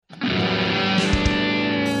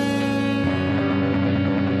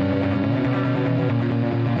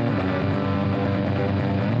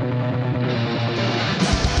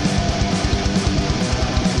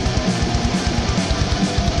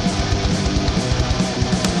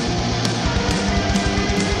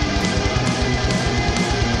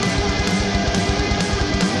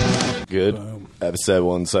good? Boom. Episode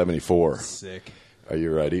 174. Sick. Are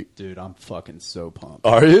you ready? Dude, I'm fucking so pumped.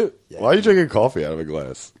 Are you? Yeah. Why are you drinking coffee out of a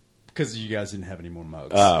glass? Because you guys didn't have any more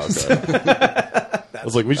mugs. Oh, okay. I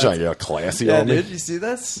was like, we trying to get classy yeah, on me. dude, you see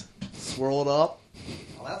this? Swirl it up.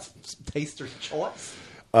 Well, that's taster's choice.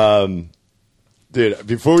 Dude,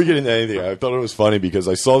 before we get into anything, I thought it was funny because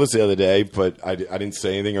I saw this the other day, but I didn't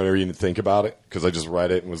say anything or even think about it because I just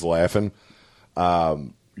read it and was laughing.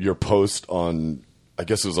 Your post on, I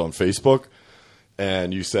guess it was on Facebook,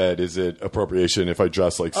 and you said, is it appropriation if I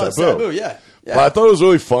dress like Sabu? Sabu, yeah. But I thought it was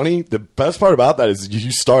really funny. The best part about that is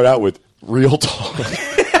you start out with real talk.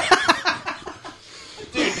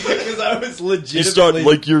 Because I was legitimately... You start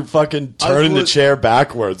like you're fucking turning the chair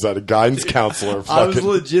backwards at a guidance counselor. I was Fucking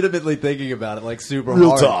legitimately thinking about it, like super real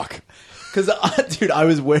hard. talk. Because, dude, I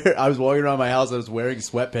was walking around my house. I was wearing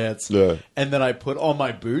sweatpants, Yeah. and then I put on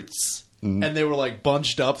my boots, and they were like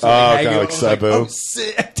bunched up. So Oh, hanging kinda out. like I was like, Sabu. oh,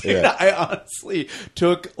 sick, dude! Yeah. I honestly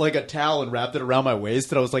took like a towel and wrapped it around my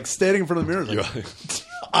waist, and I was like standing in front of the mirror. I was like,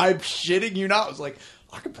 I'm shitting you not. I was like,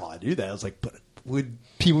 I could probably do that. I was like, but would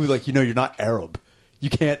people be like, you're not Arab, you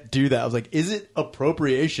can't do that? I was like, is it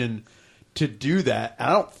appropriation to do that? And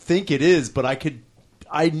I don't think it is, but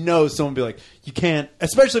I know someone would be like, you can't,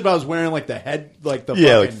 especially if I was wearing like the head, like the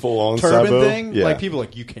Yeah, like fucking full-on turban Sabu. thing. Yeah. Like people are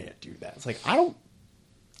like, you can't do that. It's like, I don't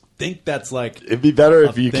think that's like, It'd be better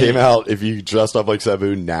if you thing. came out, if you dressed up like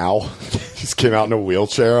Sabu now, just came out in a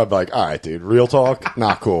wheelchair. I'd be like, all right, dude, real talk,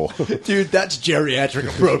 not cool. dude, that's geriatric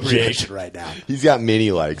appropriation right now. He's got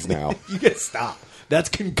mini legs now. You gotta stop. That's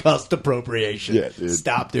concussed appropriation. Yeah, dude.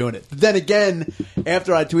 Stop doing it. Then again,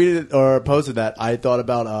 after I tweeted it or posted that, I thought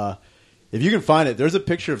about if you can find it, there's a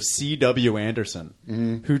picture of C.W. Anderson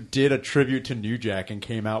who did a tribute to New Jack and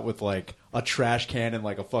came out with like a trash can and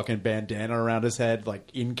like a fucking bandana around his head, like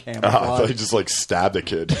in I camouflage. thought he just like stabbed a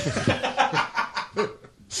kid.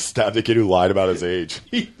 Stabbed a kid who lied about his age.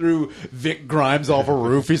 He threw Vic Grimes off a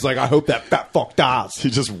roof. He's like, I hope that fat fuck dies. He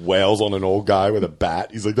just wails on an old guy with a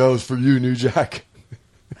bat. He's like, that was for you, New Jack.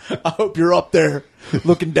 I hope you're up there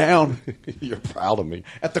looking down You're proud of me.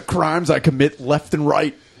 at the crimes I commit left and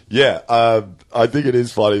right. Yeah, I think it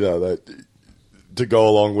is funny though that to go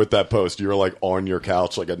along with that post, you were like on your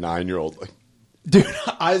couch like a 9-year-old. Like, Dude,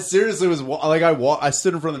 I seriously was like, I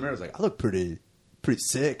stood in front of the mirror. I was like, I look pretty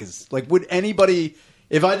sick. It's like, would anybody,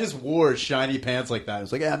 if I just wore shiny pants like that, I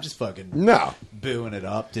was like, yeah, I'm just fucking no, booing it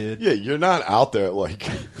up, dude. yeah, you're not out there like.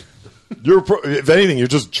 If anything, you're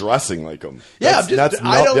just dressing like them. Yeah, that's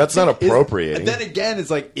not appropriating. And then again,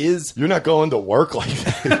 it's like, You're not going to work like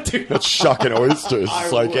that. Dude, That's shucking oysters. I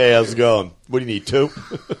It's like, would. hey, how's it going? What do you need, 2?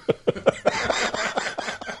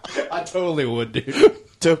 I totally would, dude.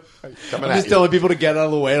 2. Coming I'm at just you. telling people to get out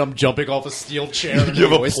of the way, and I'm jumping off a steel chair. and You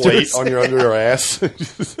have a oysters. plate on under your ass.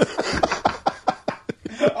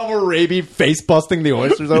 I'm a Raby face busting the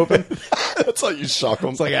oysters open. That's how you shuck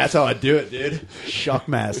them. It's like, that's how I do it, dude.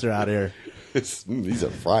 Shuckmaster out here. These are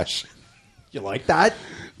fresh. You like that?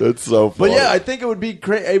 That's so But funny. yeah, I think it would be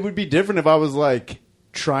it would be different if I was like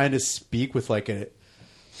trying to speak with like an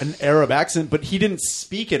Arab accent, but he didn't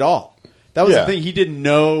speak at all. That was Yeah. the thing. He did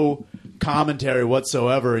no commentary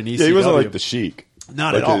whatsoever in ECW. Yeah, he wasn't like the Sheik.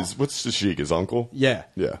 Not like at all. What's the Sheik? His uncle? Yeah.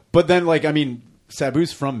 Yeah. But then, like, I mean,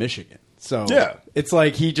 Sabu's from Michigan. So Yeah. it's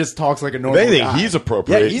like he just talks like a normal anything, guy. he's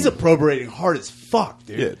appropriating. Yeah, he's appropriating hard as fuck,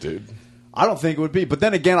 dude. Yeah, dude. I don't think it would be. But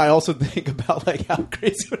then again, I also think about like how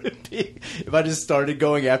crazy would it be if I just started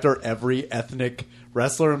going after every ethnic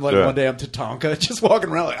wrestler and like Yeah. one day I'm Tatanka just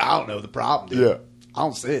walking around like, I don't know the problem, dude. Yeah. I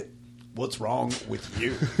don't see it. What's wrong with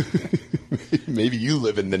you? Maybe you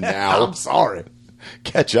live in the now. I'm sorry.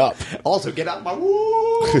 Catch up. Also, get out of my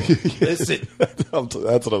woo. Listen, That's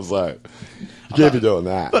what I'm saying. You can't be doing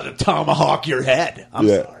that. I'm gonna tomahawk your head. I'm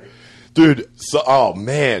Yeah. sorry. Dude, so, oh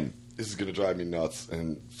man, this is gonna drive me nuts.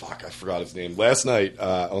 And fuck, I forgot his name. Last night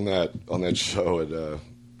on that show at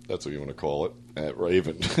that's what you want to call it, at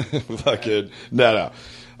Raven. Fucking no.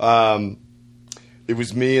 It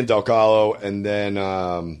was me and Del Calo, and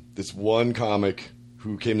then this one comic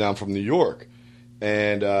who came down from New York,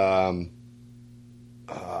 and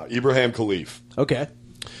Ibrahim Khalif. Okay.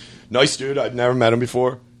 Nice dude. I'd never met him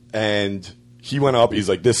before. And he went up. He's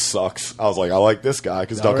like, this sucks. I was like, I like this guy.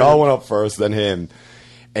 Because Del Calo went up first, then him.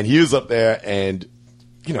 And he was up there, and,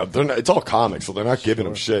 you know, it's all comics, so they're not giving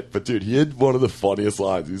him shit. But, dude, he had one of the funniest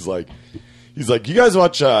lines. He's like, you guys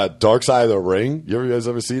watch Dark Side of the Ring? You guys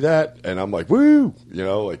ever see that? And I'm like, woo. You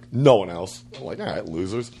know, like, no one else. I'm like, all right,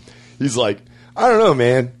 losers. He's like, I don't know,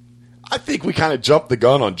 man. I think we kind of jumped the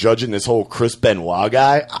gun on judging this whole Chris Benoit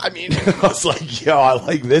guy. I mean, I was like, yo, I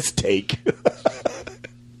like this take.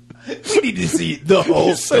 We need to see the whole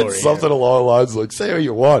He said story. something along the lines like, say what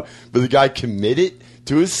you want. But the guy committed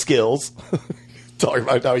to his skills. Talking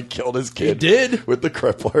about how he killed his kid. He did. With the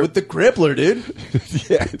crippler. With the crippler, dude.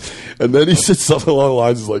 Yeah. And then he said something along the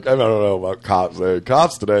lines like, I don't know about cops.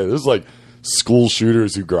 Cops today, there's like school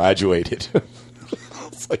shooters who graduated.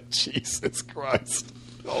 It's like, Jesus Christ.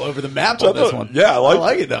 All over the map on this one. Yeah, I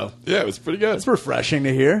like it, though. Yeah, it was pretty good. It's refreshing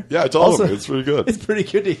to hear. Yeah, I told him. It's pretty good. It's pretty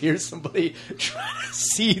good to hear somebody try to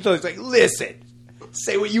see those. Like, listen,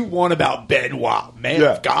 say what you want about Benoit. Man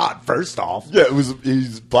of God, first off. Yeah,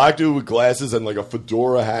 he's a black dude with glasses and like a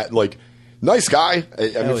fedora hat. Like, nice guy.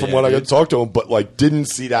 I mean, from what I got to talk to him, but like, didn't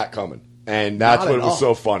see that coming. And that's what was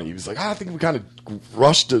so funny. He was like, I think we kind of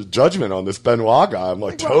rushed to judgment on this Benoit guy. I'm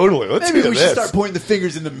like, totally. Let's maybe do we this. should start pointing the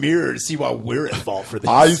fingers in the mirror to see why we're at fault for this.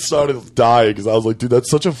 I started dying because I was like, dude, that's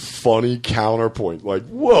such a funny counterpoint. Like,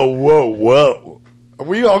 whoa. Are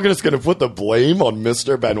we all just going to put the blame on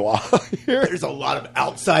Mr. Benoit here? There's a lot of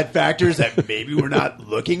outside factors that maybe we're not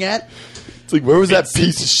looking at. It's like, where was that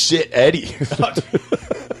piece of shit Eddie?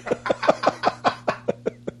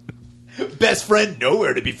 Best friend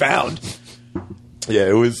nowhere to be found. Yeah,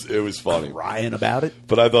 it was funny. Crying about it.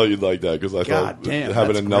 But I thought you'd like that because I thought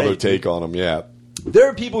having another great, take on him, yeah. There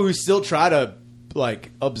are people who still try to like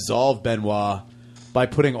absolve Benoit by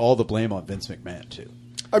putting all the blame on Vince McMahon too.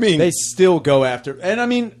 I mean, they still go after, and I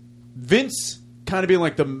mean, Vince kind of being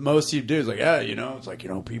like the most he'd do is like, yeah, it's like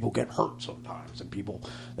people get hurt sometimes, and people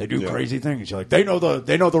they do crazy things. You're like, they know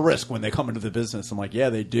the risk when they come into the business. I'm like, yeah,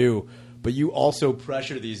 they do, but you also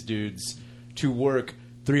pressure these dudes to work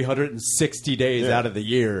 360 days out of the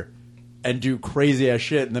year and do crazy ass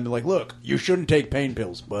shit, and then be like, look, you shouldn't take pain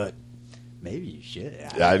pills, but maybe you should.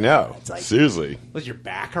 I know. It's like, seriously. Does your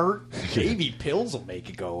back hurt? Maybe pills will make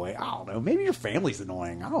it go away. I don't know. Maybe your family's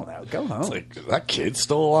annoying. I don't know. Go home. It's like, is that kid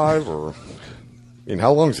still alive? Or, I mean,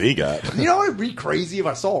 how long's he got? I'd be crazy if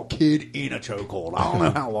I saw a kid in a chokehold. I don't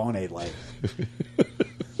know how long they'd lay.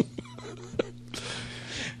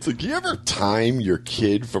 It's like, do you ever time your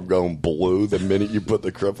kid from going blue the minute you put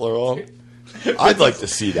the crippler on? I'd like to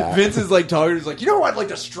see that. Vince is like talking. He's like, I'd like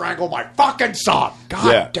to strangle my fucking son.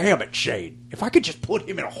 God damn it, Shane. If I could just put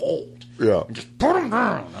him in a hold. Yeah. And just put him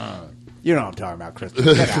down. You know what I'm talking about, Chris. Get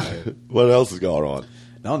out of here. What else is going on?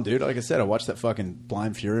 No, dude. Like I said, I watched that fucking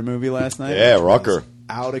Blind Fury movie last night. Yeah, Rucker.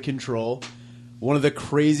 Out of control. One of the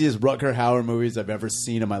craziest Rutger Hauer movies I've ever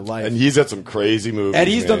seen in my life. And he's got some crazy movies. And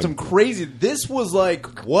he's done some crazy. This was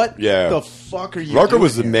like, what the fuck are you Rucker doing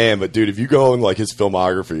was the here? man, but dude, if you go in like his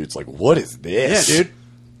filmography, it's like, what is this? Yeah, dude.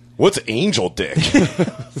 What's Angel Dick? Dude,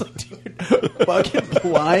 fucking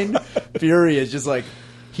Blind Fury is just like,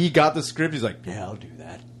 he got the script. He's like, yeah, I'll do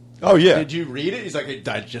that. Oh, yeah. Did you read it? He's like,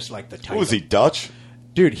 I just like the title. What was he, Dutch?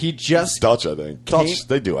 Dude, he just... Dutch, I think. Dutch,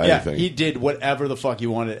 they do anything. Yeah, he did whatever the fuck he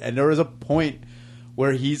wanted. And there was a point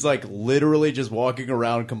where he's like literally just walking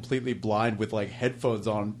around completely blind with like headphones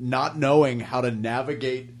on, not knowing how to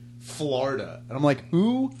navigate Florida. And I'm like,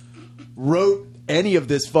 who wrote any of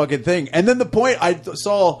this fucking thing? And then the point I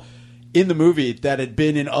saw in the movie that had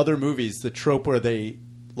been in other movies, the trope where they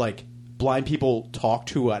like blind people talk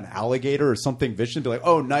to an alligator or something vicious and be like,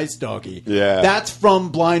 oh, nice doggy. Yeah. That's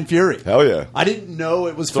from Blind Fury. Hell yeah. I didn't know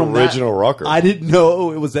it was It's from the original Rucker. I didn't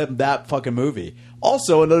know it was that fucking movie.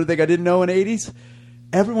 Also, another thing I didn't know in the 80s,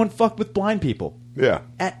 everyone fucked with blind people. Yeah.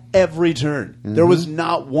 At every turn. Mm-hmm. There was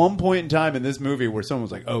not one point in time in this movie where someone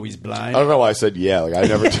was like, oh, he's blind. I don't know why I said yeah. Like I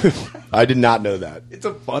never did. I did not know that. It's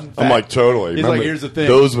a fun fact. I'm like, totally. He's Remember, like, here's the thing.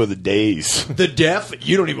 Those were the days. The deaf,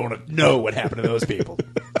 you don't even want to know what happened to those people.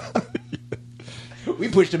 We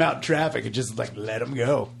pushed them out in traffic and just like let them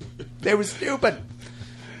go. They were stupid.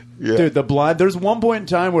 Yeah. Dude, the blind. There's one point in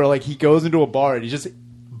time where like he goes into a bar and he's just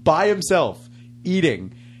by himself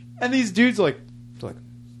eating, and these dudes are like,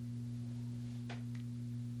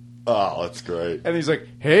 Oh, that's great. and he's like,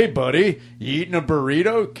 "Hey, buddy, you eating a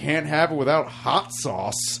burrito? Can't have it without hot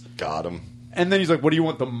sauce." Got him. And then he's like, "What do you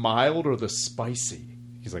want, the mild or the spicy?"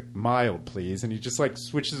 He's like, "Mild, please." And he just like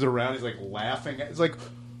switches it around. He's like laughing. It's like,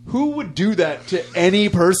 who would do that to any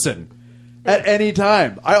person at any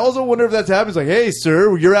time? I also wonder if that's happened. It's like, "Hey,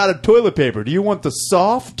 sir, you're out of toilet paper. Do you want the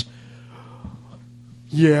soft?"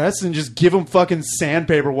 Yes, and just give him fucking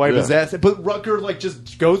sandpaper wipe his ass. But Rucker like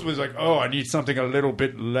just goes with like, "Oh, I need something a little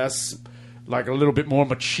bit less, like a little bit more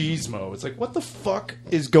machismo." It's like, what the fuck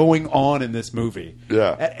is going on in this movie?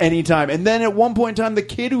 Yeah. At any time. And then at one point in time, the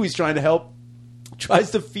kid who he's trying to help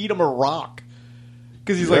tries to feed him a rock.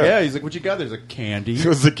 Because he's like, he's like, what you got? There's a candy. It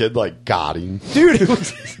was the kid like got him. Dude,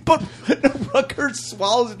 but Rucker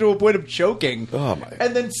swallows it to a point of choking. Oh, my.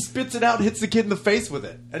 And then spits it out and hits the kid in the face with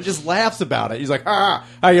it. And just laughs about it. He's like, how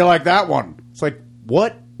you like that one? It's like,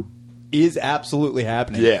 what? is absolutely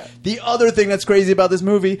happening. Yeah. The other thing that's crazy about this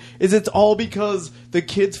movie is it's all because the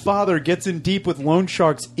kid's father gets in deep with loan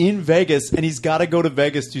sharks in Vegas, and he's got to go to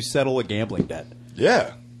Vegas to settle a gambling debt.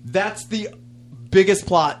 Yeah. That's the biggest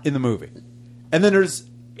plot in the movie. And then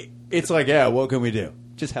it's like, yeah, what can we do?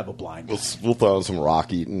 Just have a blind guy. We'll throw in some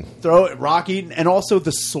rock eating. Throw it, rock eating, and also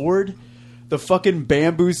the sword. The fucking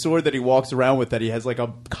bamboo sword that he walks around with that he has like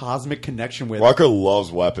a cosmic connection with. Rucker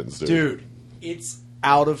loves weapons, dude. Dude, it's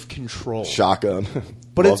out of control. Shotgun.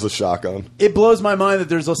 But loves a shotgun. It blows my mind that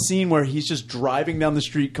there's a scene where he's just driving down the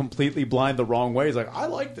street completely blind the wrong way. He's like, I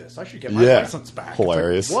like this. I should get my license back.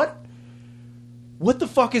 Hilarious. Like, what the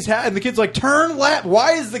fuck is happening? And the kid's like, turn left.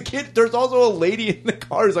 Why is the kid... There's also a lady in the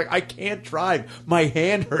car who's like, I can't drive. My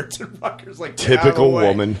hand hurts. And Rucker's like, typical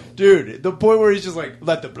woman. Dude, the point where he's just like,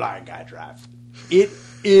 let the blind guy drive. It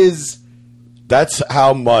is... That's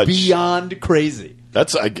how much... Beyond crazy. I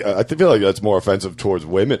feel like that's more offensive towards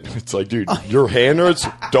women. It's like, dude, your hand hurts.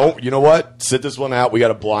 Don't, you know what? Sit this one out. We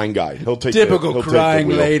got a blind guy. He'll take Typical he'll crying take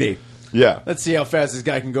the wheel. lady. Yeah. Let's see how fast this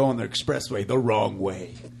guy can go on the expressway the wrong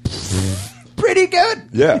way. Pretty good.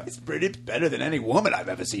 Yeah. It's better than any woman I've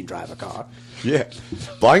ever seen drive a car. Yeah.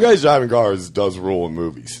 Blind guys driving cars does rule in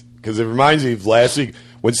movies. Because it reminds me of last week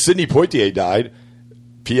when Sidney Poitier died.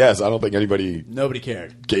 P.S. I don't think nobody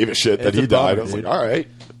cared. Gave a shit that It's he a bummer, died. I was dude. like, all right.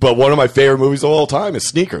 But one of my favorite movies of all time is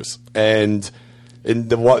Sneakers. And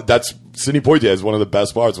that's Sidney Poitier is one of the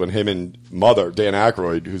best parts when him and Mother, Dan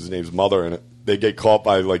Aykroyd, whose name's Mother, and they get caught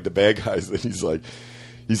by like the bad guys. And he's like,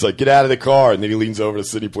 get out of the car. And then he leans over to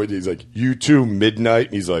Sidney Poitier. He's like, you too, midnight.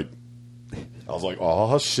 And he's like, I was like,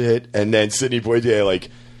 oh shit. And then Sidney Poitier, like,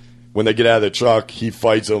 when they get out of the truck, he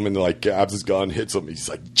fights him and like grabs his gun, hits him. He's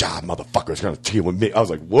like, "Ja, motherfucker's gonna deal with me." I was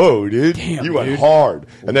like, "Whoa, dude, Damn, you went dude. hard."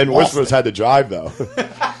 And then Lost Whistlers had to drive though.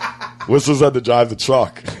 Whistlers had to drive the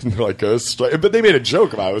truck, and they're like, go straight. But they made a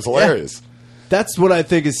joke about it. It was hilarious. That's what I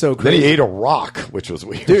think is so Then crazy. he ate a rock, which was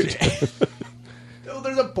weird. Dude. No,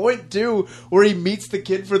 there's a point too where he meets the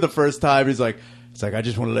kid for the first time. He's like, I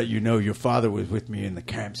just want to let you know your father was with me in the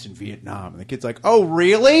camps in Vietnam. And the kid's like, oh,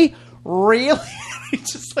 really? Really?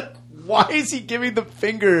 He's just like, why is he giving the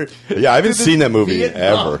finger? Yeah, I haven't to this seen that movie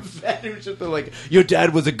Vietnam ever. vet who's just like, your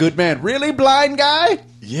dad was a good man. Really, blind guy?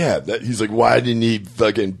 Yeah, he's like, why didn't he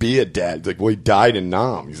fucking be a dad? He's like, well, he died in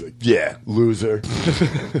Nam. He's like, yeah, loser.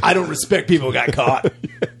 I don't respect people who got caught.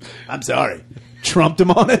 I'm sorry. Trumped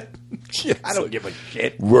him on it? Yeah, I don't give a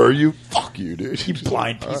shit. Were you? Fuck you, dude. You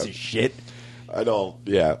blind piece of shit. I don't.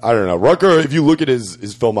 Yeah, I don't know. Rucker, if you look at his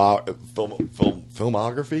filmography,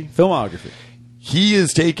 Filmography. he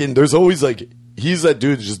is taken. There's always like he's that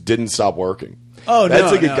dude that just didn't stop working. Oh, that's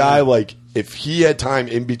no, like no, a guy no. like if he had time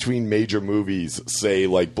in between major movies, say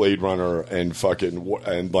like Blade Runner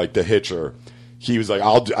and like The Hitcher. He was like,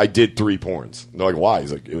 I did 3 porns. And they're like, why?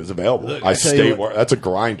 He's like, it was available. Look, I I tell you stay. what- That's a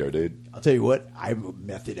grinder, dude. I'll tell you what, I'm a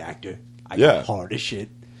method actor. I Yeah. go hard as shit.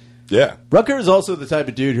 Yeah. Rucker is also the type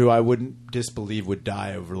of dude who I wouldn't disbelieve would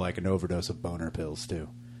die over like an overdose of boner pills too.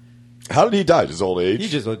 How did he die? Just old age? He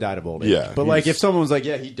just died of old age. Yeah, But like he's- if someone was like,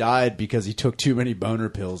 yeah, he died because he took too many boner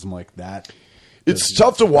pills, I'm like, that. It's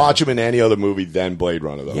tough to watch him in any other movie than Blade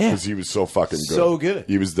Runner, though, Yeah. because he was so fucking good. So good.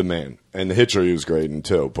 He was the man. And The Hitcher, he was great in,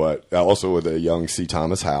 too. But also with a young C.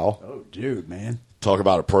 Thomas Howell. Oh, dude, man. Talk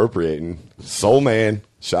about appropriating. Soul Man.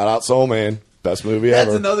 Shout out Soul Man. Best movie That's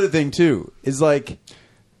ever. another thing too. Is like,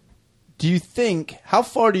 how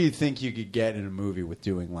far do you think you could get in a movie with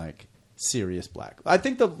doing like serious black? I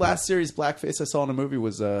think the last serious blackface I saw in a movie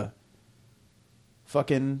was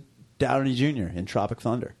fucking Downey Jr. in Tropic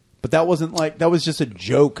Thunder. But that wasn't like, that was just a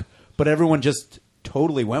joke, but everyone just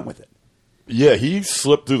totally went with it. Yeah, he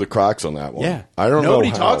slipped through the cracks on that one. Yeah. I don't know. Nobody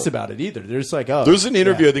how. talks about it either. There's like, oh. There's an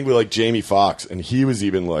interview, yeah. I think, with like Jamie Foxx, and he was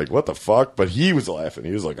even like, what the fuck? But he was laughing.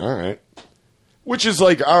 He was like, all right. Which is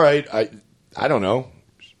like, all right, I don't know.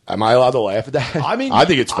 Am I allowed to laugh at that? I mean, I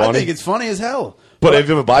think it's funny. I think it's funny as hell. But if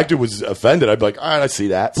a black dude was offended, I'd be like, all right, I see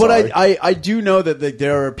that. But Sorry. I do know that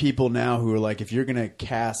there are people now who are like, if you're going to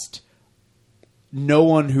cast, no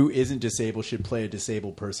one who isn't disabled should play a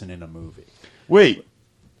disabled person in a movie. Wait,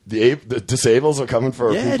 the disables are coming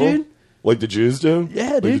for Yeah, people? dude. Like the Jews do?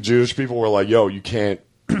 Yeah, like dude. the Jewish people were like, yo, you can't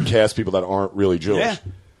cast people that aren't really Jewish. Yeah.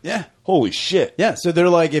 Yeah. Holy shit. Yeah. So they're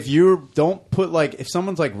like, if you don't put like, if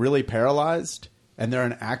someone's like really paralyzed and they're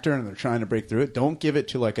an actor and they're trying to break through it, don't give it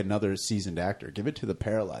to like another seasoned actor. Give it to the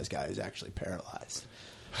paralyzed guy who's actually paralyzed.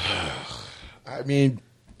 I mean,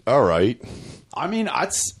 all right. I mean,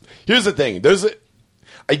 Here's the thing.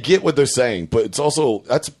 I get what they're saying, but it's also,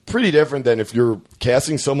 that's pretty different than if you're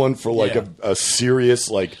casting someone for like Yeah. a serious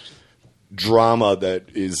like drama that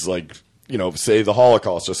is like, say the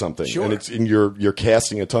Holocaust or something, Sure. and you're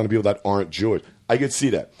casting a ton of people that aren't Jewish. I could see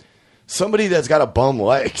that. Somebody that's got a bum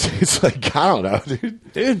leg, it's like, I don't know,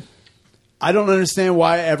 Dude, I don't understand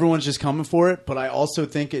why everyone's just coming for it, but I also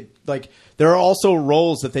think there are also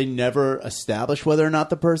roles that they never establish whether or not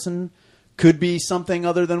the person could be something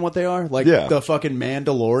other than what they are. Like the fucking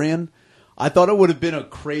Mandalorian. I thought it would have been a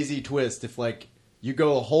crazy twist if you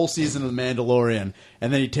go a whole season of The Mandalorian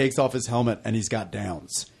and then he takes off his helmet and he's got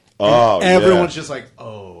Downs. And everyone's just like,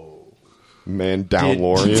 oh. Man,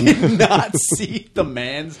 Downlorian. Did not see the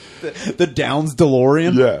Downs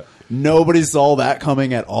DeLorean. Yeah. Nobody saw that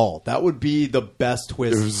coming at all. That would be the best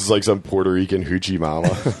twist. It was like some Puerto Rican hoochie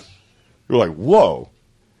mama. You're like, whoa,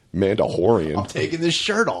 Mandalorian. I'm taking this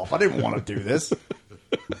shirt off. I didn't want to do this.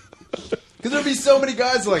 Because there'd be so many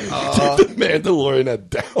guys like, the Mandalorian had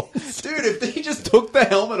Downs. Dude, if they just took the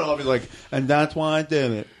helmet off, he's like, and that's why I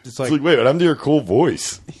did it. It's like, wait, what happened to your cool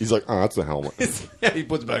voice? He's like, oh, that's the helmet. Yeah, he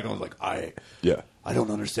puts it back on. Like, I don't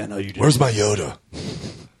understand how you do. Where's my Yoda?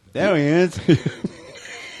 There he is.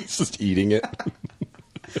 He's just eating it.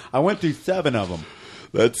 I went through 7 of them.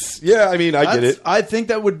 I get it. I think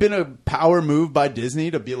that would have been a power move by Disney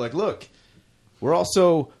to be like, look, we're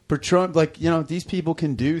also portraying, these people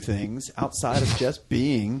can do things outside of just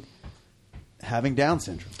having Down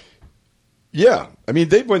syndrome. Yeah. I mean,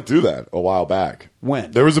 they went through that a while back.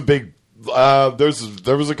 When? There was a big, there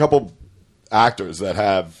was a couple actors that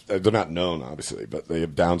they're not known, obviously, but they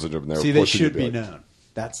have Down syndrome. And they should be known.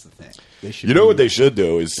 That's the thing. They should. What they should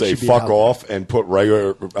do is say fuck off and put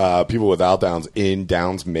regular people without Downs in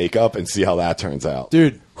Downs makeup and see how that turns out.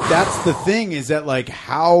 Dude, that's the thing is that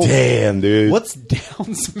how... Damn, dude. What's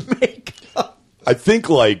Downs makeup? I think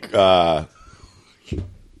you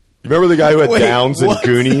remember the guy who had Downs in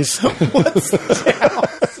Goonies? What's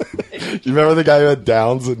Downs? You remember the guy who had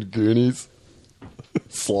Downs in Goonies?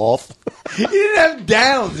 Sloth. He didn't have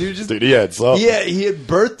Downs. He was just... Dude, he had something. Yeah, he had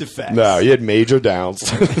birth defects. No, he had major Downs.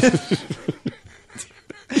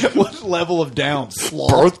 What level of Downs? Sloth.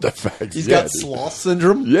 Birth defects. He's got sloth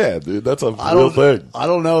syndrome? Yeah, dude, that's a real thing. I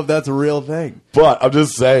don't know if that's a real thing. But I'm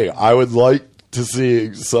just saying, I would like to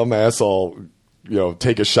see some asshole,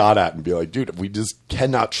 take a shot at and be like, dude, we just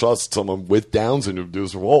cannot trust someone with Down syndrome to do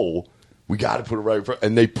this role. We got to put it right.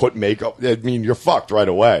 And they put makeup. I mean, you're fucked right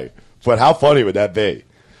away. But how funny would that be?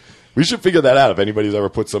 We should figure that out if anybody's ever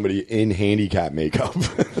put somebody in handicap makeup.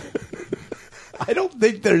 I don't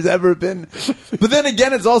think there's ever been. But then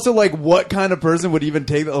again, it's also like what kind of person would even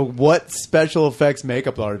take what special effects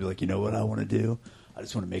makeup artist be like, you know what I want to do? I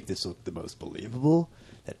just want to make this look the most believable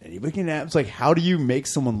that anybody can have. It's like, how do you make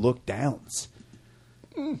someone look Downs?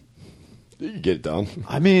 You can get it done.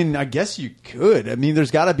 I mean, I guess you could. I mean, there's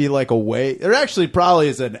got to be a way. There actually probably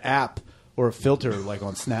is an app or a filter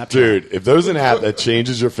on Snapchat. Dude, if there's an app that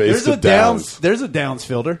changes your face to Downs. There's a Downs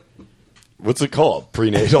filter. What's it called?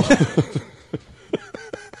 Prenatal?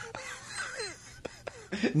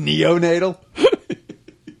 Neonatal.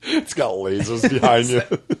 It's got lasers behind you.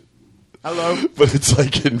 Hello. But it's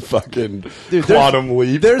like in fucking Quantum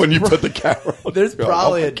Leap when you put the camera on. There's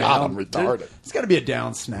probably a God, Down. I'm retarded. There's got to be a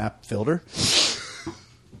Down snap filter.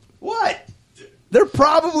 What? There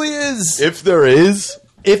probably is. If there is,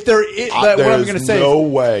 what I'm going to say, no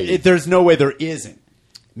way. There's no way there isn't.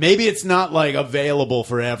 Maybe it's not available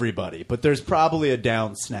for everybody, but there's probably a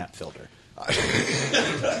Down snap filter.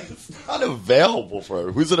 It's not available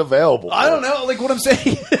for who's it available for? I don't know. What I'm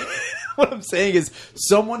saying, what I'm saying is,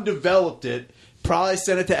 someone developed it, probably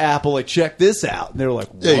sent it to Apple. Check this out, and they were like,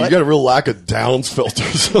 "What?" Yeah, you got a real lack of Downs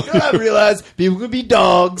filters. I realize people could be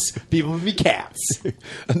dogs, people could be cats.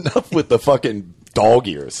 Enough with the fucking dog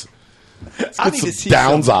ears. I need to see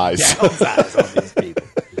Downs eyes. Downs eyes on these people,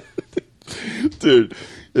 dude.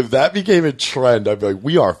 If that became a trend, I'd be like,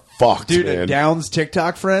 "We are fucked, dude." man. A Downs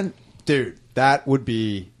TikTok friend. Dude, that would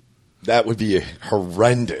be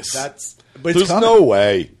horrendous. There's no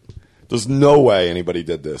way. There's no way anybody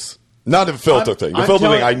did this. Not the filter thing. The filter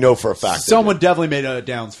thing, I know for a fact. Someone definitely made a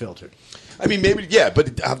Downs filter. I mean, maybe, yeah,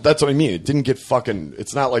 but that's what I mean. It didn't get fucking.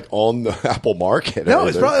 It's not on the Apple market. No,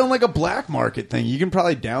 it's probably on a black market thing. You can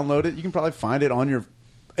probably download it. You can probably find it on your.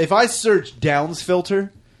 If I search Downs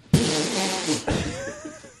filter,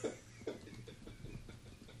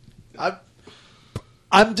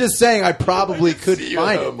 I'm just saying I probably could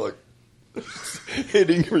find it.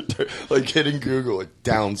 Hitting Google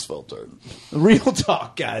Downs filter. Real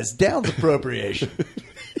talk, guys. Downs appropriation.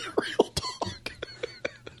 Real talk.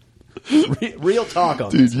 Real talk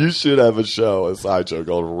on Dude, this. you should have a show, a sideshow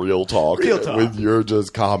called Real Talk. Real Talk. With your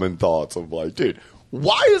just common thoughts of dude,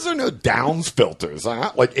 why is there no Downs filters?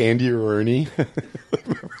 Like Andy or Ernie?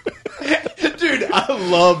 Dude, I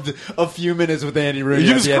loved a few minutes with Andy Rooney He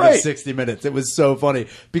at was the end great. of 60 Minutes. It was so funny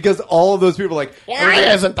because all of those people are like, Why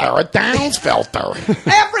isn't there a Downs filter?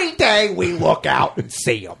 Every day we look out and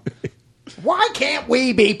see them. Why can't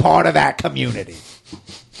we be part of that community?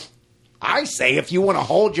 I say if you want to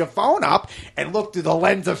hold your phone up and look through the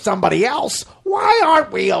lens of somebody else, why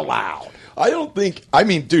aren't we allowed? I don't think. I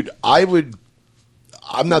mean, dude,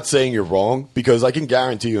 I'm not saying you're wrong because I can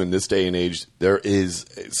guarantee you in this day and age there is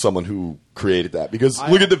someone who created that. Because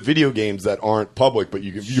look at the video games that aren't public, but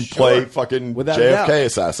you can play fucking Without a doubt. JFK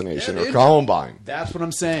assassination Yeah, or dude. Columbine. that's what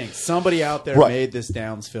I'm saying. Somebody out there Right. made this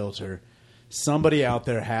Downs filter. Somebody out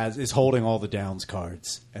there is holding all the Downs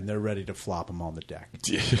cards, and they're ready to flop them on the deck.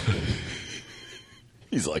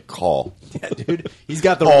 He's like, call Yeah, dude. He's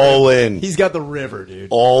got the all river. in, He's got the river, dude.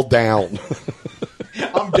 all down.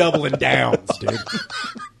 I'm doubling Downs, dude.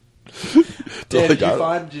 Dan, did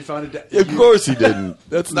you find it? Of course he didn't.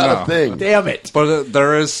 That's not No. a thing. Damn it. But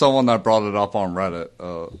there is someone that brought it up on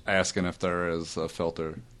Reddit asking if there is a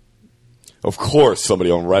filter. Of course,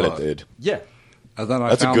 somebody on Reddit What? did. Yeah. And then I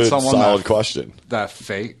That's a found good, someone solid question. that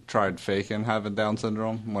tried faking having Down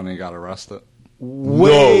syndrome when he got arrested.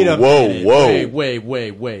 Wait a whoa, minute. whoa.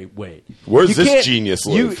 Wait. Where's You this can't- genius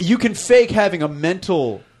live? You can fake having a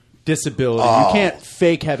mental disability. You can't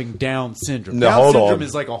fake having Down syndrome. No, Down hold syndrome on.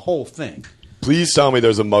 is like a whole thing. Please tell me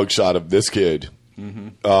there's a mugshot of this kid.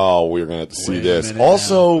 Oh, we're gonna have to see Wait a this. minute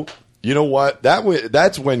Also, you know what?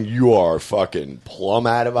 That's when you are fucking plumb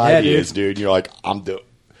out of ideas, dude. You're like,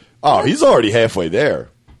 Oh, he's already halfway there.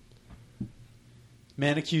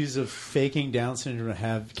 Man accused of faking Down syndrome to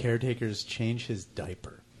have caretakers change his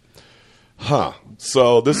diaper. Huh.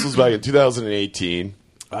 So this was back in 2018.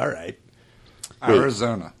 All right.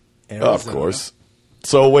 Arizona. Of course.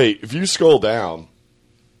 So wait, if you scroll down,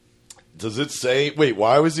 does it say? Wait,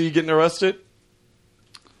 why was he getting arrested?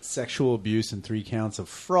 Sexual abuse and 3 counts of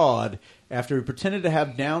fraud after he pretended to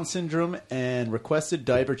have Down syndrome and requested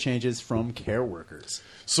diaper changes from care workers.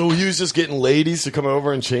 So he was just getting ladies to come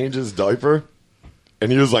over and change his diaper,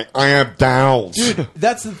 and he was like, "I am Downs." Dude,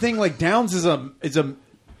 that's the thing. Like Downs is a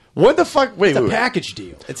What the fuck? Wait, it's a wait. package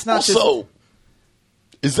deal. It's not Also,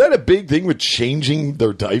 is that a big thing with changing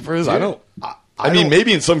their diapers? I don't. I mean, don't-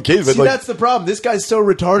 maybe in some cases, See, but like, that's the problem. This guy's so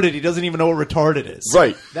retarded, he doesn't even know what retarded is.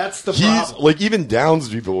 right. That's the He's problem. like, even Downs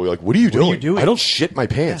people were like, "What are you doing? doing?" I don't shit my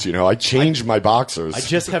pants. You know, I change my boxers. I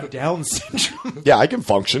just have Down syndrome. yeah, I can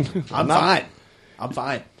function. I'm not- fine. I'm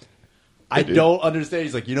fine. I dude. don't understand.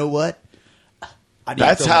 He's like, you know what? I need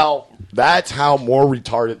That's to- how more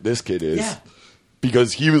retarded this kid is. Yeah.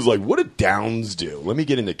 Because he was like, "What did Downs do? Let me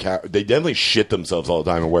get into They definitely shit themselves all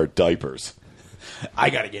the time and wear diapers."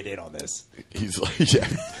 I got to get in on this. He's like, yeah.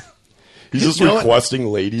 He's just You know what? requesting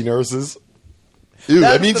lady nurses. Dude,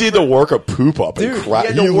 That's that means the he had to work a poop up Dude, and crap.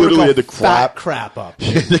 he, He literally had to fat crap. crap up.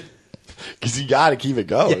 Because you got to keep it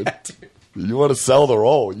going. Yeah, dude. You want to sell the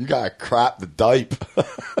roll, you got to crap the dipe.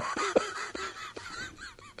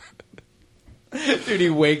 Dude, he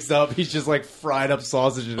wakes up. He's just like fried up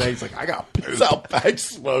sausage and eggs. Like, I got He's out back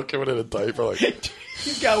smoking in a diaper. Like,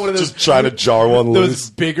 He's got one of those. just trying to jar one those loose.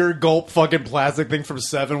 bigger gulp fucking plastic thing from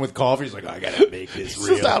 7 with coffee. He's like, I gotta make this He's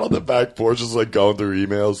real. just out on the back porch, just like going through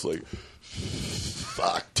emails. Like,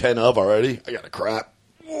 fuck, 10 up already. I got to crap.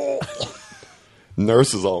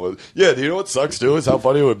 Nurses almost. Yeah, do you know what sucks too? Is how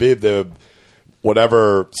funny it would be if the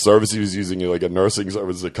whatever service he was using, like a nursing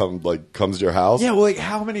service that comes to your house. Yeah, well, like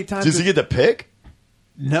how many times? Does he get to pick?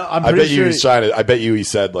 No, I'm I pretty bet you sure. he's trying to. I bet you he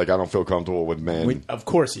said like, I don't feel comfortable with men. Of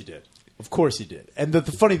course he did. Of course he did. And the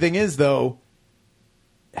funny thing is, though,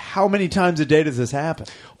 how many times a day does this happen?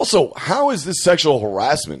 Also, how is this sexual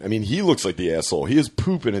harassment? I mean, he looks like the asshole. He is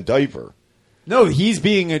poop in a diaper. No, he's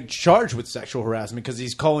being charged with sexual harassment because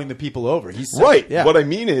he's calling the people over. He's Right. Yeah. What I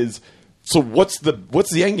mean is, so what's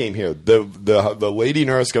the end game here? The lady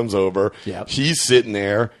nurse comes over. Yep. He's sitting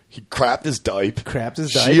there. He crapped his diaper. Crapped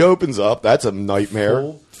his She diaper. opens up. That's a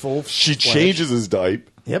nightmare. Full She fledged. changes his diaper.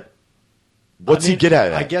 Yep. What's he get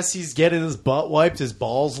at? I guess he's getting his butt wiped, his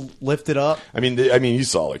balls lifted up. I mean, you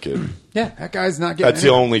saw the kid. Yeah, that guy's not getting. That's the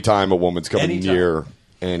only time a woman's coming Anytime. near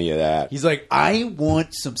any of that. He's like, I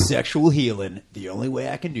want some sexual healing. The only way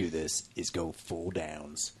I can do this is go full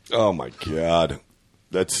Downs. Oh my god,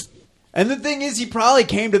 that's. And the thing is, he probably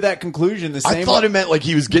came to that conclusion the same. I thought it meant like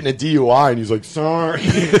he was getting a DUI and he's like, sorry.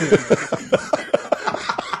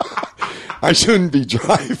 I shouldn't be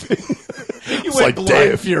driving. you It's went like, blind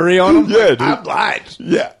damn. fury on him. Yeah, dude. I'm blind.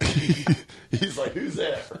 Yeah. He's like, who's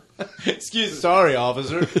there? Excuse me. Sorry,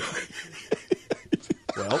 officer.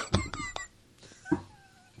 Well,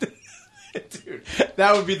 dude,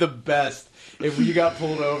 that would be the best if you got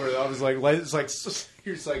pulled over. I was like, it's like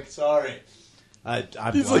you're just like, sorry.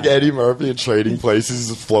 He's like Eddie Murphy in Trading Places,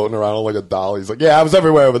 just floating around on like a doll. He's like, yeah, I was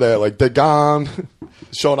everywhere over there. Like, they're gone.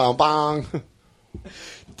 Showdown bong.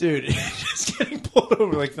 Dude, just getting pulled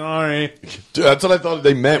over. Like, sorry. Dude, that's what I thought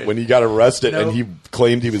they meant when he got arrested and he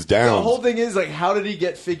claimed he was down. The whole thing is, like, how did he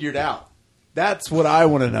get figured out? That's what I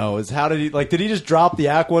want to know, is how did he, like, did he just drop the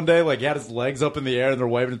act one day? Like, he had his legs up in the air and they're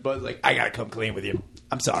waving his butt. Like, I got to come clean with you.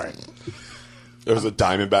 I'm sorry. There was a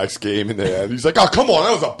Diamondbacks game in there. He's like, oh, come on,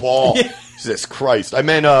 that was a ball. Yeah. Jesus Christ. I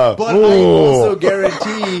meant, But I also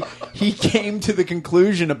guarantee he came to the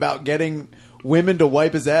conclusion about getting women to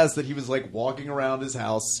wipe his ass that he was, like, walking around his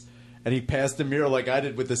house and he passed the mirror like I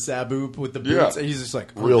did with the Sabu, with the boots. Yeah. And he's just like,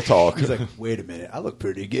 real talk. He's like, wait a minute, I look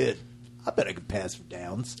pretty good. I bet I could pass for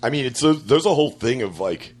downs. I mean, there's a whole thing of,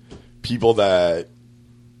 like, people that,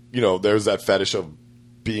 you know, there's that fetish of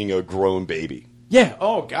being a grown baby. Yeah.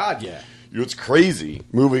 Oh, God, yeah. It's crazy.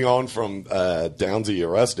 Moving on from Downsy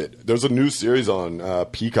Arrested, there's a new series on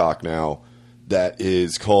Peacock now that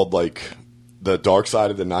is called, like, The Dark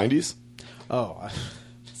Side of the 90s. Oh,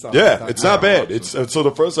 yeah, it's not bad. It's so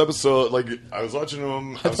the first episode, like, I was watching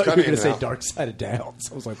them. I was thought you kind were of going to say Dark Side of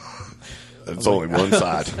Downs. I was like, it's only one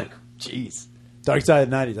side. jeez. Dark Side of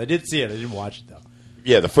the 90s. I did see it. I didn't watch it, though.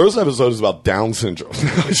 Yeah, the first episode is about Down syndrome.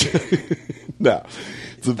 No,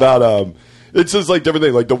 it's about it's just like different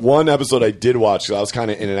things. Like the one episode I did watch, 'cause I was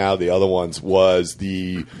kind of in and out of the other ones, was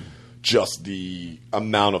the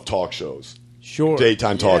amount of talk shows. Sure.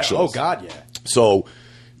 Daytime talk shows. Oh, God, yeah. So,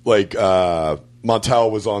 like,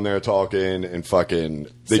 Montel was on there talking, and fucking,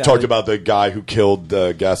 they Sally. talked about the guy who killed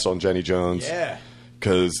the guest on Jenny Jones. Yeah.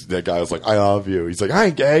 Because that guy was like, I love you. He's like, I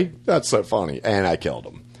ain't gay. That's so funny. And I killed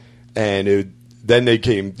him. And then they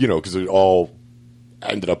came, you know, because it all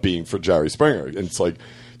ended up being for Jerry Springer. And it's like,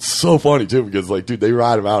 it's so funny, too, because, like, dude, they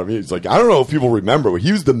ride him out of me. It's like, I don't know if people remember, but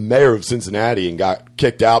he was the mayor of Cincinnati and got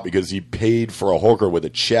kicked out because he paid for a hooker with a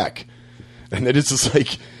check. And then it's just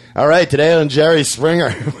like, all right, today on Jerry Springer.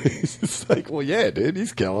 It's like, well, yeah, dude,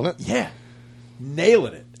 he's killing it. Yeah.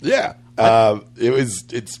 Nailing it. Yeah.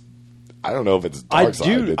 It's, I don't know if it's dark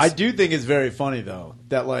side. I do think it's very funny, though,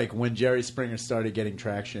 that, like, when Jerry Springer started getting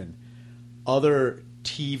traction, other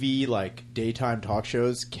TV, like, daytime talk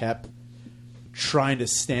shows kept trying to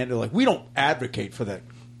stand, like, we don't advocate for that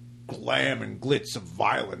glam and glitz of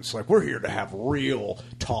violence. Like, we're here to have real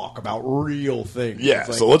talk about real things. Yeah, it's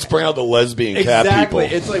like, so let's bring out the lesbian cat people. Exactly.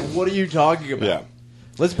 It's like, what are you talking about? Yeah.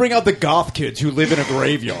 Let's bring out the goth kids who live in a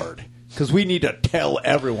graveyard, because we need to tell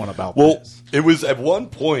everyone about Well, this. it was at one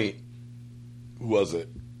point, who was it?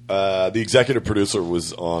 The executive producer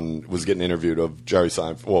was getting interviewed of Jerry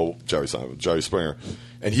Springer,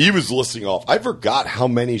 and he was listing off. I forgot how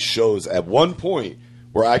many shows at one point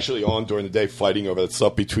were actually on during the day fighting over that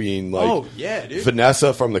stuff between, like, Oh, yeah, dude.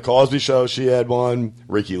 Vanessa from the Cosby Show. She had one.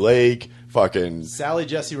 Ricky Lake, fucking Sally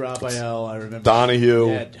Jesse Raphael, I remember. Donahue.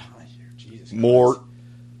 Yeah, Donahue. Jesus Mort,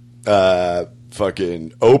 fucking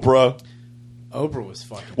Oprah. Christ. Oprah was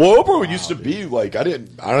fucking. Well, Oprah wild, used to dude. be like I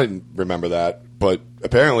didn't remember that, but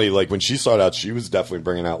apparently, like when she started out, she was definitely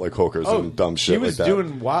bringing out like hookers and dumb shit. She was like that.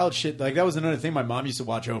 doing wild shit. Like that was another thing. My mom used to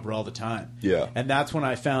watch Oprah all the time. Yeah. and that's when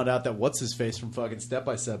I found out that what's his face from fucking Step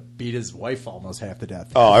by Step beat his wife almost half to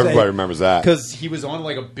death. Oh, everybody remembers that. because he was on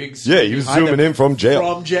like a big. Yeah, he was behind zooming him in from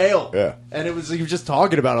jail. From jail. Yeah. and he was just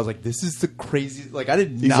talking about it. I was like, this is the crazy. Like I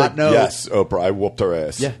did He's not like, know. yes, Oprah, I whooped her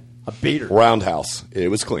ass. Yeah, I beat her. Roundhouse, it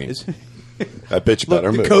was clean. That bitch Look,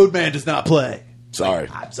 better the move. code man does not play. Sorry.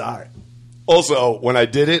 I'm sorry. Also, when I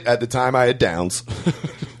did it at the time, I had downs.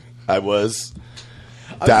 I was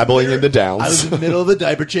dabbling in the downs. I was in the middle of the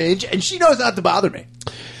diaper change, and she knows not to bother me.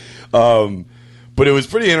 But it was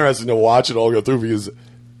pretty interesting to watch it all go through because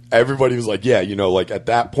everybody was like, yeah, you know, like at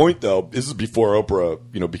that point though, this is before Oprah,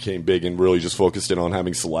 you know, became big and really just focused in on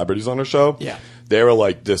having celebrities on her show. Yeah. They were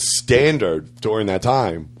like, the standard during that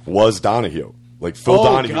time was Donahue. Like Phil Oh,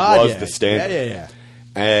 Donahue God, was yeah. the standard. Yeah.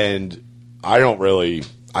 And I don't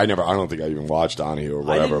think I even watched Donahue or I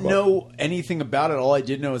whatever. didn't know anything about it. All I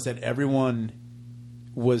did know is that everyone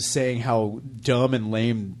was saying how dumb and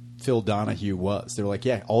lame Phil Donahue was. They were like,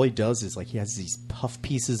 yeah, all he does is like he has these puff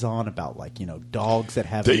pieces on about like, you know, dogs that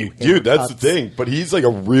have new Dude, that's the haircuts. thing. But he's like a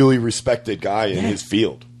really respected guy in Yeah. his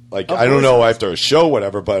field. Like, Of I don't course know he is. after a show,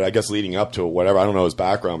 whatever, but I guess leading up to it, whatever. I don't know his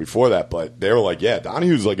background before that, but they were like, yeah,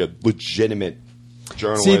 Donahue's like a legitimate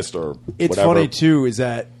journalist or it's whatever. funny too is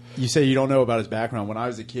that you say you don't know about his background. When I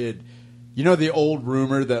was a kid, you know the old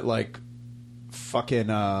rumor that like fucking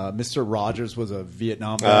Mr. Rogers was a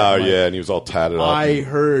Vietnam vet? Oh, Like, yeah, and he was all tatted up. I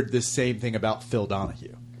heard the same thing about Phil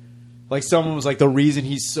Donahue. Like someone was like, the reason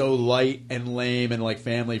he's so light and lame and like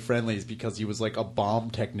family friendly is because he was like a bomb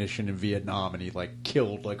technician in Vietnam and he like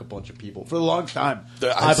killed like a bunch of people for a long time.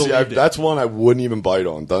 I believed it. That's one I wouldn't even bite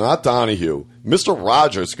on. Not Donahue, Mr.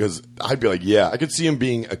 Rogers, because I'd be like, yeah, I could see him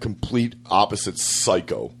being a complete opposite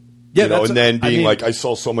psycho. Yeah, you know, and then being I mean, like, I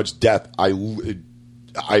saw so much death.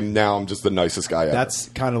 I'm just the nicest guy ever. That's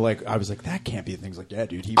kind of like I was like, that can't be. Things like, yeah,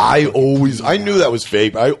 dude. I knew that was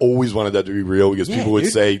fake. But I always wanted that to be real because people would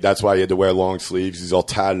say that's why he had to wear long sleeves. He's all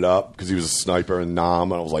tatted up because he was a sniper in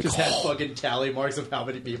Nam. And I was like, just had fucking tally marks of how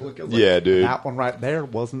many people it killed. Yeah, dude. That one right there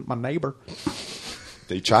wasn't my neighbor.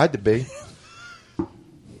 They tried to be.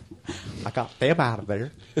 I got them out of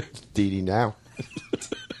there. Dee Dee now.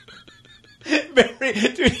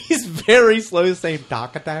 Dude, he's very slow saying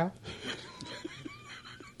Dockadow,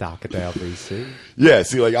 BC. Yeah,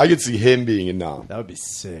 see, like I could see him being in Nam. that would be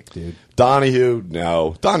sick, dude. Donahue,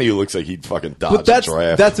 no. Donahue looks like he'd fucking dodge But that's a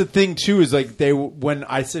draft. that's the thing too. Is like when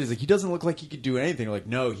I said, he's like, he doesn't look like he could do anything. Like,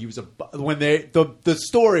 no, he was the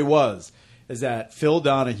story is that Phil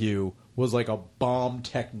Donahue was like a bomb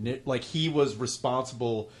technician. Like he was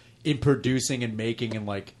responsible in producing and making and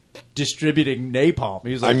like distributing napalm.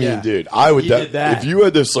 He was like, dude, I would did that. if you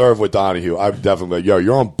had to serve with Donahue, I'd definitely be like, yo,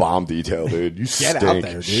 you're on bomb detail, dude. You Get stink. out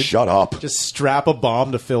there, dude. Shut up. Just strap a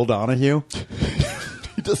bomb to Phil Donahue.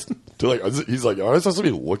 He doesn't. He's like, aren't I supposed to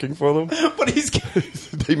be looking for them? But he's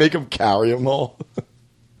They make him carry them all.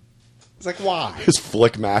 it's like, why? His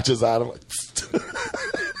flick matches at him. Like,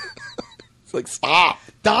 it's like, stop.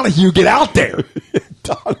 Donahue, get out there.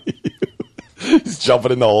 Donahue. He's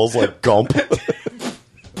jumping in the holes like Gump.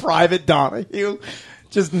 Private Donahue,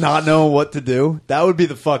 just not knowing what to do. That would be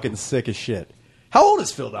the fucking sickest shit. How old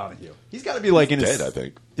is Phil Donahue? He's got to be like in his dead, I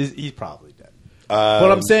think. He's probably dead.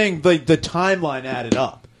 But I'm saying like the timeline added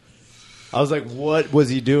up. I was like, what was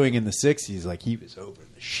he doing in the 60s? Like he was over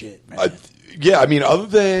the shit, man. Yeah, I mean, other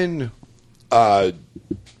than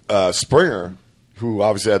Springer, who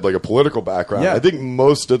obviously had like a political background, Yeah. I think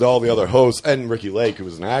most of all the other hosts, and Ricky Lake, who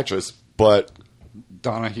was an actress, but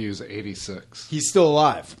Donahue's 86. He's still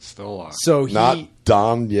alive. Still alive. So he not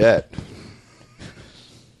Don yet.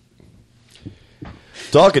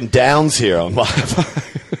 Talking Downs here on my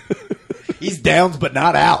he's downs but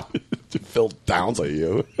not out. Phil Downs at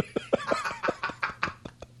you.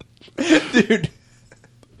 Dude,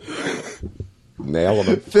 Nailing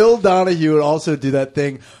him. Phil Donahue would also do that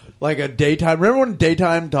thing like a daytime. Remember when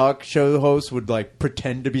daytime talk show hosts would like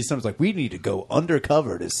pretend to be something like, we need to go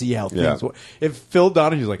undercover to see how things work. If Phil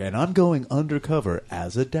Donahue's like, and I'm going undercover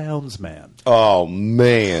as a Downs man Oh,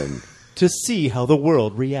 man. to see how the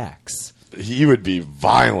world reacts. He would be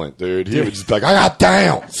violent, dude. He would just be like, I got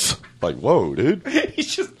Downs. Like, whoa, dude.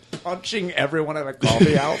 He's just punching everyone at a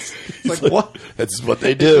coffee house. It's like, what? That's what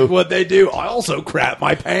they do. What they do. I also crap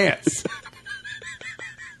my pants.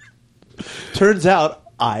 Turns out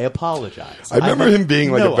I apologize. I remember had him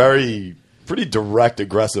being like no a very pretty direct,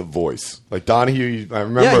 aggressive voice. Like Donahue, I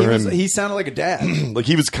remember idea. him. He sounded like a dad. Like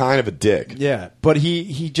he was kind of a dick. Yeah, but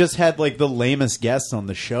he just had like the lamest guests on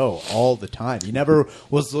the show all the time. He never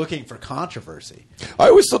was looking for controversy. I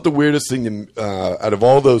always thought the weirdest thing out of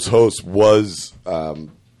all those hosts was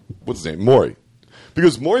what's his name, Maury.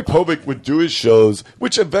 Because Maury Povich would do his shows,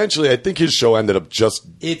 which eventually I think his show ended up just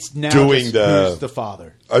It's now doing just the. Who's the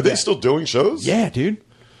Father. Are they Yeah. still doing shows? Yeah, dude.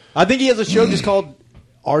 I think he has a show just called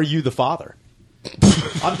 "Are You the Father?"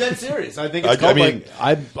 I'm dead serious. I think it's called mean,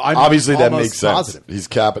 I'm obviously that almost makes sense.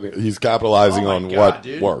 positive. He's capitalizing Oh my on God, what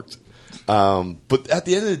dude. worked. But at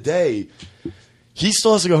the end of the day, he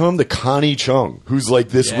still has to go home to Connie Chung, who's like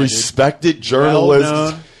this Yeah, dude. respected journalist.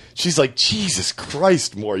 Well-known. She's like, Jesus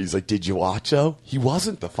Christ, more. He's like, did you watch though? He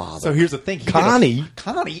wasn't the father. So here's the thing, Connie,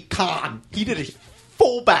 Con. He did a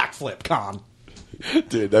full backflip, Con.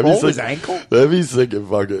 dude, that'd Rolled be his sick. ankle? That'd be sick if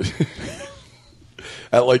fucking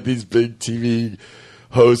at like these big TV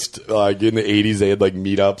hosts, like in the 80s, they had like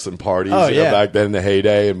meetups and parties. Oh, you know, yeah. back then in the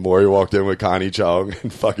heyday, and Maury walked in with Connie Chung,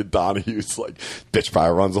 and fucking Donahue's like, bitch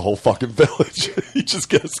probably runs the whole fucking village. He just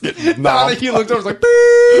gets getting knocked. He looked over, was like,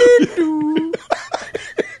 "Doo."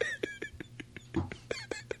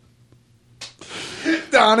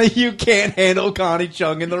 Donahue can't handle Connie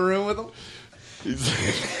Chung in the room with him.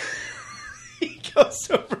 He goes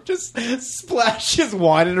over, just splashes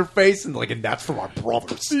wine in her face, and that's for my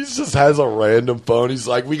brothers. He just has a random phone. He's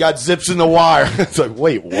like, we got zips in the wire. It's like,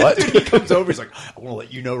 wait, what? He comes over, he's like, I want to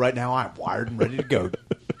let you know right now I'm wired and ready to go.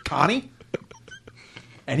 Connie,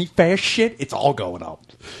 any fast shit, it's all going up.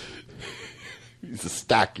 He's a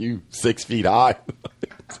stack you 6 feet high.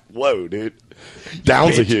 Whoa, dude.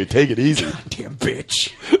 Downs are here. Take it easy. Damn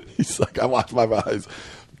bitch. He's like, I watch my eyes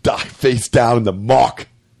die face down in the muck.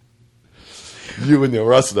 You and the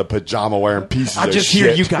rest of the pajama wearing pieces I of just shit.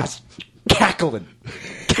 hear you guys cackling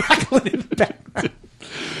in the background.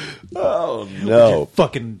 Oh no!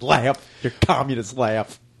 Fucking laugh, your communist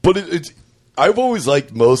laugh. But it's. I've always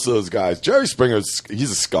liked most of those guys. Jerry Springer's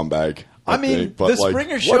he's a scumbag. I mean, think, but the like,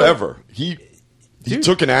 Springer show- whatever. He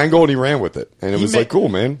took an angle and he ran with it, and it was like cool,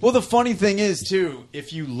 man. Well, the funny thing is too,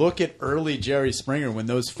 if you look at early Jerry Springer when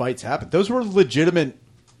those fights happened, those were legitimate.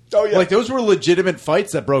 Oh yeah, Like those were legitimate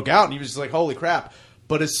fights that broke out, and he was just like, "Holy crap!"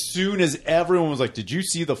 But as soon as everyone was like, "Did you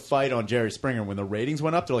see the fight on Jerry Springer?" When the ratings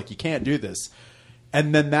went up, they're like, "You can't do this."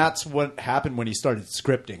 And then that's what happened when he started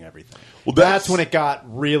scripting everything. Well, that's when it got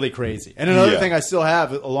really crazy. And another Yeah. thing I still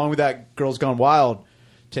have, along with that Girls Gone Wild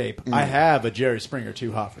tape, I have a Jerry Springer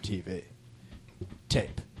Too Hot for TV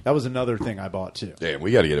tape. That was another thing I bought too. Damn,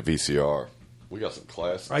 we got to get a VCR. We got some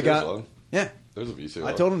class. I got, yeah. There's a VCR.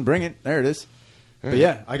 I told him to bring it. There it is. But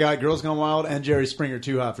yeah, I got Girls Gone Wild and Jerry Springer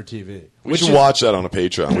Too Hot for TV. We should watch that on a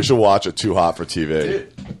Patreon. We should watch it Too Hot for TV.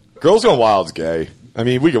 Dude. Girls Gone Wild's gay. I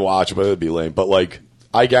mean, we can watch it, but it'd be lame. But like,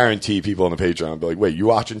 I guarantee people on the Patreon will be like, "Wait, you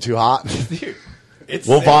watching Too Hot? Dude, it's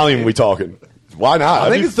What sick, volume dude. we talking? Why not? I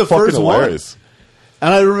That'd think be it's the fucking first one. hilarious.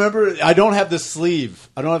 And I remember, I don't have the sleeve.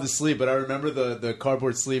 But I remember the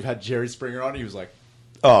cardboard sleeve had Jerry Springer on it. He was like,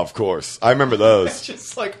 Oh, of course. I remember those. it's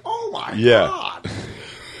just like, oh my Yeah. God.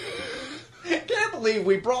 Can't believe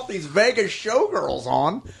we brought these Vegas showgirls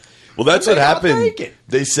on. Well, that's They what got happened. naked.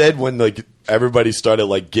 They said when like everybody started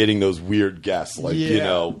like getting those weird guests, like you Yeah.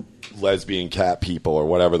 know, lesbian cat people or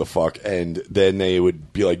whatever the fuck, and then they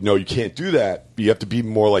would be like, "No, you can't do that. You have to be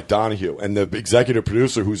more like Donahue." And the executive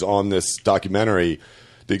producer who's on this documentary,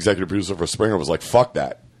 the executive producer for Springer, was like, "Fuck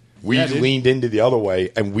that." We Yeah, dude. leaned into the other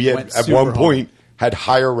way, and we had Went at super one hard. point had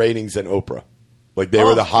higher ratings than Oprah. Like they Oh,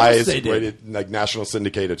 were the of course highest they did. rated like national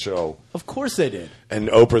syndicated show. Of course they did. And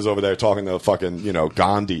Oprah's over there talking to fucking, you know,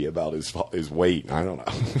 Gandhi about his weight. I don't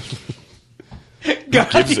know.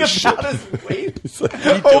 Gandhi gives a about shit? his weight. Like, what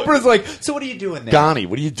are you doing? Oprah's like, so what are you doing there? Gandhi,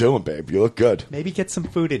 what are you doing, babe? You look good. Maybe get some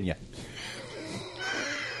food in you.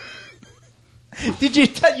 Did you?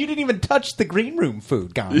 You didn't even touch the green room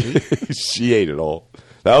food, Gandhi. She ate it all.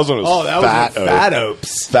 That was when it was Oh, that Fat was when Fat Ope.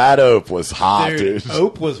 Opes. Fat Ope was hot, dude.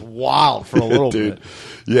 Ope was wild for a little Dude. bit.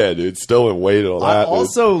 Yeah, dude. Still in weight and all I that. dude.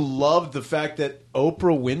 also loved the fact that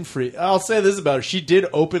Oprah Winfrey, I'll say this about her, she did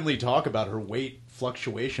openly talk about her weight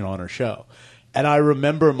fluctuation on her show. And I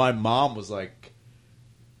remember my mom was like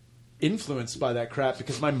influenced by that crap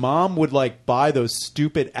because my mom would like buy those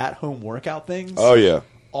stupid at-home workout things Oh, yeah.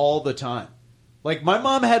 all the time. Like my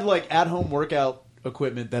mom had like at-home workout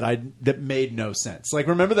equipment that made no sense. Like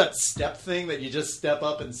remember that step thing that you just step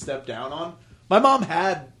up and step down on? My mom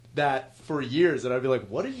had that for years, and I'd be like,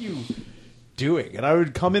 "What are you doing?" And I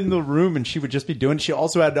would come in the room, and she would just be doing. She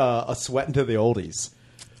also had a sweat into the oldies.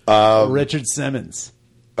 Richard Simmons.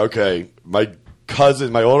 Okay. My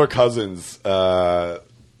older cousins, was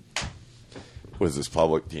this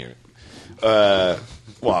public? Damn it.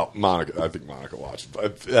 Well, Monica, I think Monica watched.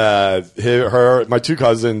 But my two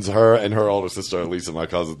cousins, her and her older sister, Lisa, my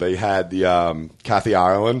cousin, they had the Kathy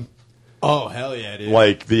Ireland. Oh hell yeah, dude!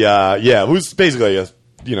 Like the who's basically a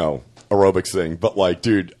aerobics thing, but like,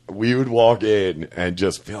 dude, we would walk in and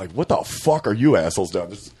just be like, "What the fuck are you assholes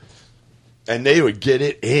doing?" And they would get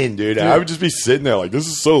it in, dude. And I would just be sitting there like, "This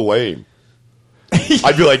is so lame."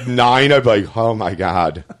 I'd be like 9. I'd be like, "Oh my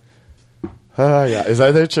god." Yeah, is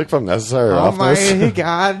that their chick from Necessary Roughness?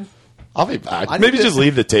 god! I'll be back. I Maybe need just to-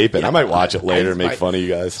 leave the tape in. I might watch it later and make I- fun of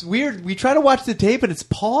you It's guys. weird. We try to watch the tape, and it's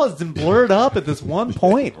paused and blurred up at this one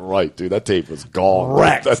point. Right, dude. That tape was gone.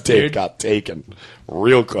 Wrecked, that tape dude. got taken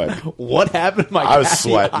real quick. What happened to my? I was Kathy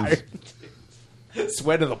sweating. Ireland?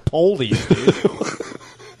 Sweating the polies,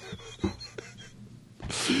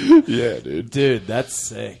 dude. Yeah, dude. Dude, that's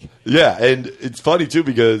sick. Yeah, and it's funny too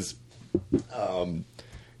because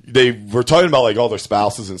they were talking about like all their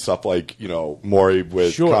spouses and stuff, like, you know, Maury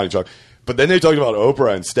with Sure. Connie Chung. But then they talked about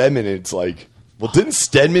Oprah and Stedman, and it's like, well, didn't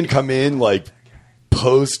Stedman come in like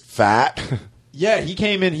post fat? Yeah, he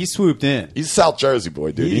came in. He swooped in. He's a South Jersey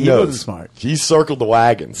boy, dude. He He knows. wasn't smart. He circled the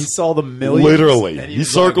wagons. He saw the millions. Literally, and he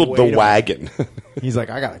was circled like, the wait a wagon. He's like,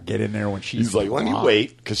 I gotta get in there when she's. He's like, let me hot.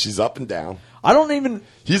 wait because she's up and down. I don't even.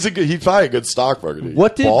 He's probably a good stockbroker. Dude.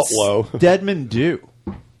 What did Bought low? Stedman do?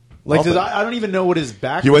 Like, Nothing. I don't even know what his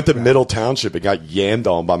background. He went to Middle Township and got yammed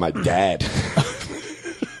on by my dad.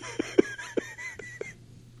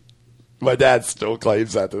 My dad still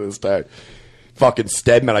claims that to this day. Fucking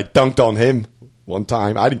Stedman, I dunked on him one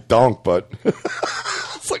time. I didn't dunk, but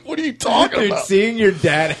it's like, what are you talking Dude, about? seeing your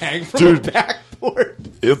dad hang from Dude. a backboard.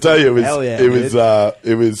 He'll tell you Hell yeah,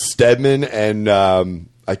 it was Stedman and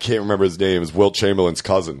I can't remember his name. It was Wilt Chamberlain's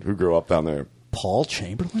cousin who grew up down there. Paul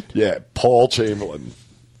Chamberlain? Yeah, Paul Chamberlain.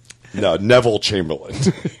 No, Neville Chamberlain.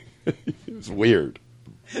 It's weird.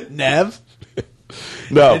 Nev?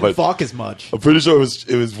 No, Didn't but fuck as much. I'm pretty sure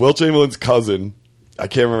it was Will Chamberlain's cousin. I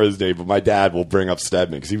can't remember his name, but my dad will bring up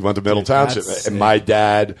Stedman because he went to Middle Dude, Township. that's And sick. my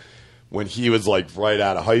dad, when he was like right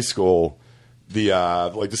out of high school, the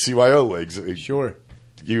CYO leagues, Sure.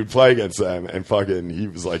 you would play against them, and fucking, he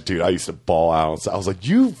was like, dude, I used to ball out. I was like,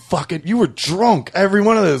 you were drunk every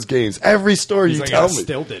one of those games, every story He's you like, tell I me.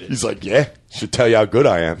 still did it. He's like, yeah, should tell you how good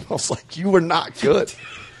I am. I was like, you were not good.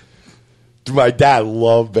 Dude, my dad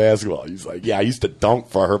loved basketball. He's like, yeah, I used to dunk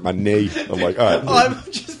before I hurt my knee. I'm like, all right, Oh,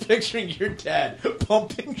 I'm just picturing your dad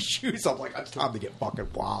pumping shoes. I'm like, it's time to get fucking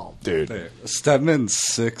wild. dude. Hey, Stedman's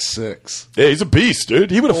 6'6". Yeah, he's a beast, dude.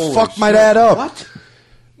 He would have Holy fucked my shit. dad up. What?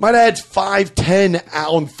 My dad's 5'10"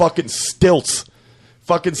 out on fucking stilts.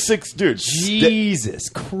 Fucking 6, dude. Jesus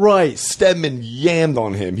Christ. Stedman yammed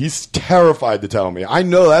on him. He's terrified to tell me. I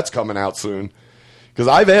know that's coming out soon. Because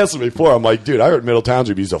I've asked him before. I'm like, dude, I heard Middle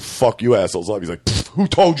Township. He's a fuck you assholes up. He's like, who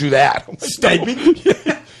told you that? I'm like, Stedman? "No."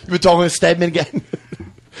 Yeah. You been talking to Stedman again?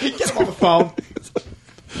 Get him on the phone.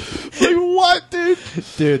 Like, what, dude?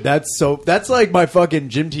 Dude, that's like my fucking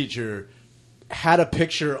gym teacher had a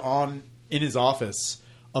picture in his office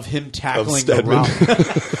of him tackling the Stedman. rock.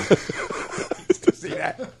 See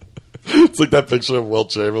that? It's like that picture of Will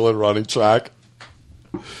Chamberlain running track.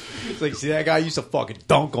 It's like, see that guy used to fucking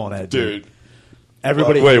dunk on that dude. Dude.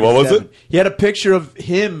 Everybody. Wait, hated what was Stedman. it? He had a picture of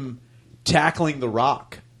him tackling the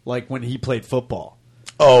Rock, like when he played football.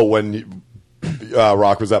 Oh, when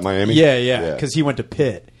Rock was at Miami? Yeah, because he went to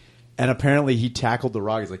Pitt, and apparently he tackled the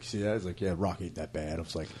Rock. He's like, see that? He's like, yeah, Rock ain't that bad. I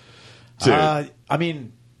was like, Dude. I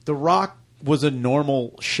mean, the Rock was a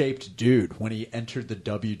normal shaped dude when he entered the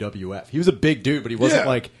WWF. He was a big dude, but he wasn't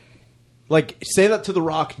Yeah. like say that to the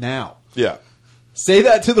Rock now. Yeah. Say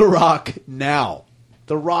that to the Rock now.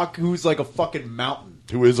 The Rock, who's like a fucking mountain.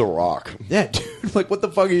 Who is a Rock? Yeah, dude. Like, what the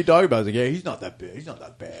fuck are you talking about? I was like, yeah, he's not that big. He's not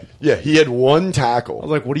that bad. Yeah, he had one I was tackle.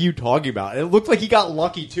 like, what are you talking about? And it looked like he got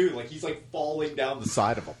lucky too. Like he's like falling down the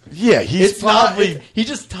side of him. Yeah, he's It's not. probably He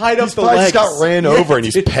just tied up he's the probably legs. just got ran Yeah, over and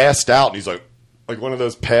he's dude. passed out and he's like one of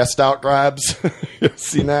those passed out grabs. You ever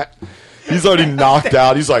seen that? He's already knocked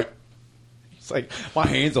out. He's like, It's like my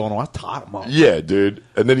hands on him. I tied him up. yeah, dude.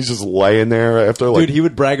 And then he's just laying there after like Dude, he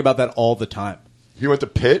would brag about that all the time. he went to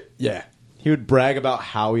Pitt. Yeah, he would brag about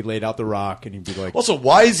how he laid out the Rock, and he'd be like, Also,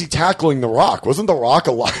 why is he tackling the Rock? Wasn't the Rock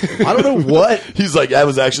alive? I don't know what. He's like, that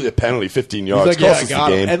was actually a penalty, 15 yards. like, yeah, Cost I us got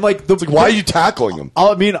the him. game. And, like, It's why are you tackling him?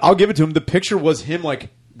 I'll give it to him. The picture was him like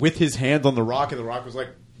with his hands on the Rock, and the Rock was like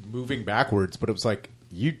moving backwards. But it was like,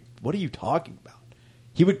 what are you talking about?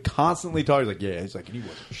 He would constantly talk. He's like, yeah. He's like, and he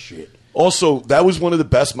wasn't shit. Also, that was one of the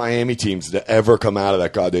best Miami teams to ever come out of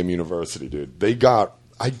that goddamn university, dude. They got,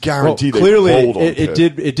 I guarantee clearly they pulled on it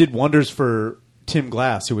Pitt. did wonders for Tim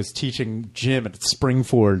Glass, who was teaching gym at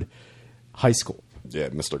Springford High School. Yeah,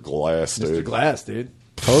 Mr. Glass, Mr. dude. Glass, dude.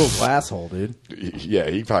 Total glass hole, dude. Yeah,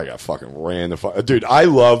 he probably got fucking ran the fuck. Dude, I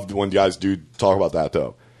loved when guys do talk about that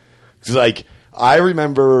though, because like I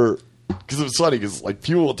remember, because it was funny because like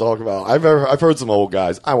people will talk about. I've heard some old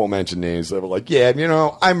guys. I won't mention names. That were like, yeah,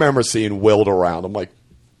 I remember seeing Wilt around. I'm like,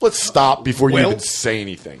 let's stop before you even Wilt? say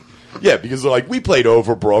anything. Yeah, because they're like, we played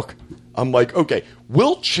Overbrook. I'm like, okay,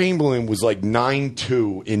 Wilt Chamberlain was like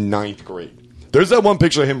 9'2" in 9th grade. There's that one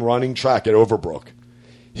picture of him running track at Overbrook.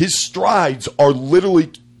 His strides are literally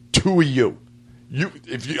 2 of you.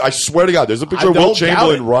 I swear to God, there's a picture of don't Wilt doubt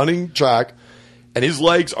Chamberlain it. running track, and his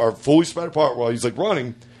legs are fully spread apart while he's like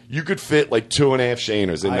running. You could fit like 2.5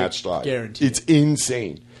 Shayners in I that stride. guarantee it's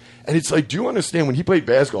insane. And it's like, do you understand when he played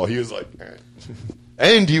basketball? He was like, eh.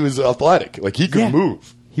 And he was athletic, like he could Yeah.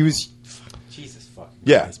 move. He was Jesus fucking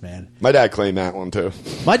Yeah, Christ, man. My dad claimed that one too.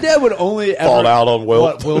 My dad would only ever Fall out on Wilt.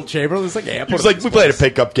 What, Wilt Chamberlain was like, yeah, He was like, we played a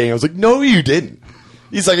pickup game. I was like, no, you didn't.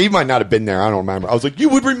 He's like, he might not have been there. I don't remember. I was like, you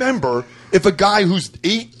would remember if a guy who's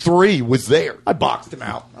 8'3" was there. I boxed him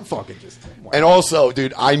out. I'm fucking just. And also,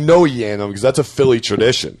 dude, I know he ain't him because that's a Philly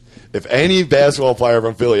tradition. If any basketball player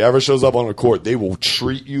from Philly ever shows up on the court, they will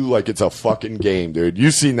treat you like it's a fucking game, dude.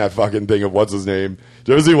 You've seen that fucking thing of what's his name? Did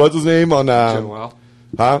you ever see what's his name on? Chilwell.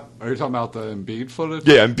 Huh? Are you talking about the Embiid footage?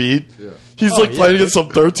 Yeah, Embiid. Yeah. He's Oh, like yeah, playing dude. against some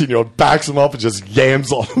 13-year-old, backs him up and just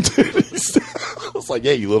yams on him, dude. I was like,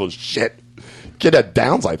 yeah, you little shit. Get at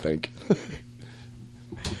Downs, I think.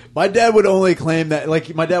 My dad would only claim that,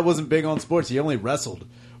 like, my dad wasn't big on sports. He only wrestled.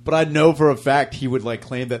 But I know for a fact he would, like,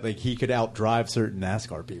 claim that, like, he could outdrive certain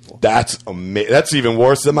NASCAR people. That's amazing. That's even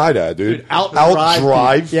worse than my dad, dude. Outdrive.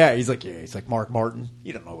 Outdrive. Yeah, he's like Mark Martin.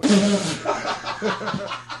 You don't know what.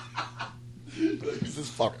 He's this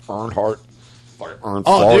fucking Earnhardt. Earned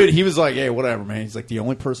Oh, fart. dude, he was like, "Hey, whatever, man." He's like, "The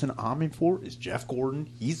only person I'm in for is Jeff Gordon.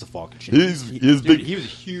 He's the fucking shit." He's Dude, big. He was a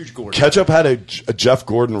huge Gordon. Ketchup had a Jeff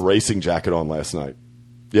Gordon racing jacket on last night.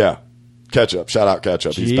 Yeah. Ketchup. Shout out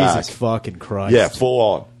Ketchup. He's back. Jesus fucking Christ. Yeah, full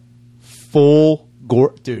on. Full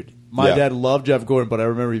Gordon. Dude, my Yeah. dad loved Jeff Gordon, but I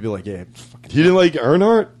remember he'd be like, "Yeah, fucking." He didn't like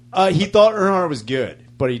Earnhardt? He thought Earnhardt was good,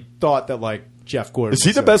 but he thought that like Jeff Gordon. Is he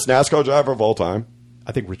was the so- best NASCAR driver of all time?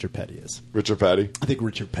 I think Richard Petty is. Richard Petty? I think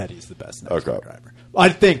Richard Petty is the best NASCAR Okay. driver. I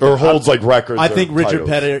think Or holds, like, records I or think Richard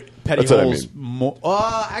titles. Petty That's what I holds mean. more.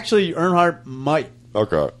 Actually, Earnhardt might.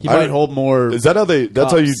 Okay. He might hold more. Is that how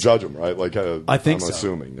that's how you cups. judge them, right? Like, I think I'm so.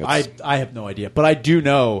 assuming. I have no idea, but I do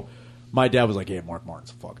know. My dad was like, "Yeah, Mark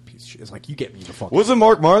Martin's a fucking piece of shit." It's like, you get me the fuck. Wasn't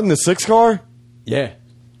Mark Martin the 6 car? Yeah,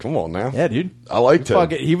 Come on now. yeah, dude. I liked him.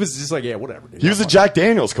 He was just like, yeah, whatever. Dude. He was a Jack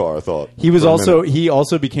Daniels car, I thought. He was for a also minute. he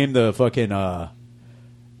also became the fucking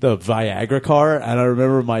the Viagra car, and I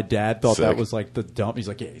remember my dad thought that Sick. was like the dump. He's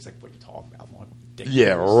like, yeah, he's like, what are you talking about? I'm like, ridiculous.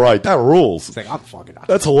 Yeah, right. That rules. He's like, I'm fucking.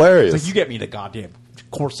 That's hilarious. He's like, you get me the goddamn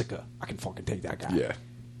Corsica, I can fucking take that guy. Yeah.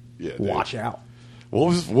 Yeah. dude. Watch out. What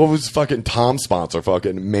was fucking Tom's sponsor?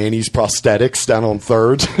 Fucking Manny's Prosthetics down on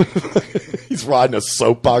 3rd. He's riding a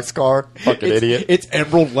soapbox car. Fucking idiot. It's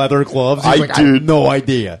emerald leather gloves. He's I like, I do- have no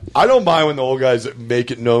idea. I don't mind when the old guys make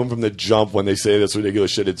it known from the jump when they say this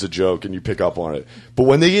ridiculous shit. It's a joke and you pick up on it. But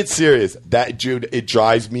when they get serious, that dude, it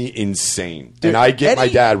drives me insane. Dude, and I get my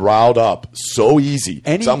dad riled up so easy.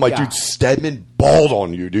 Any So I'm like, guy- dude, Stedman balled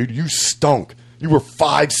on you, dude. You stunk. You were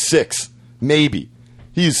 5'6", maybe.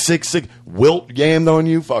 He's 6'6". Wilt yammed on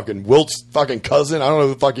you. Fucking Wilt's fucking cousin. I don't know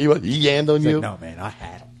who the fuck he was. He yammed on He's you. like, no, man, I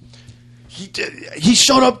had him. He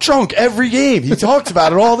showed up drunk every game. He talks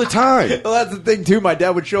about it all the time. Well, that's the thing too. My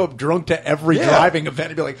dad would show up drunk to every Yeah. driving event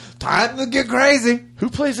and be like, "Time to get crazy." Who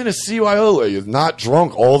plays in a CYO league is not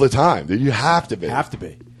drunk all the time? Dude, you have to be. Have to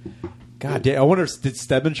be. God damn! I wonder, did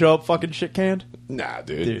Stedman show up fucking shit canned? Nah,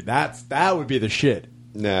 dude. Dude, that would be the shit.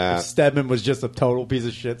 Nah. If Stedman was just a total piece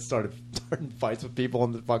of shit, starting fights with people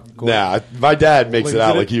on the fucking court. Nah, my dad makes Like, it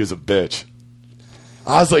out did like he was a bitch.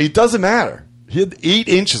 I was like, it doesn't matter. He had 8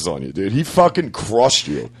 inches on you, dude. He fucking crushed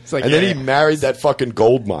you. like, and then yeah. he married that fucking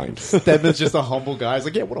gold mine. Stedman's just a humble guy. He's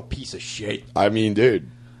like, yeah, what a piece of shit. I mean, dude.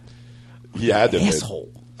 He had to be. Asshole.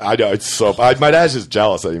 I know, it's so... my dad's just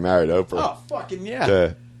jealous that he married Oprah. Oh, fucking yeah.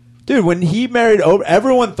 Yeah. Dude, when he married Oprah,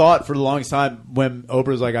 everyone thought for the longest time when Oprah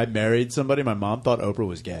was like, I married somebody, my mom thought Oprah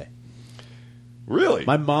was gay. Really?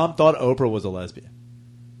 My mom thought Oprah was a lesbian.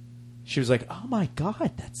 She was like, "Oh my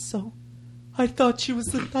god, that's so." I thought she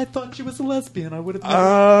was a lesbian. I would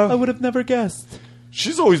have never guessed.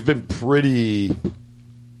 She's always been pretty...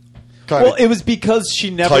 kind Well, of it was because she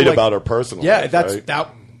never tight like, about her personal Yeah, life, that's right?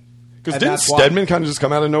 that. Because and didn't that's why- Stedman kind of just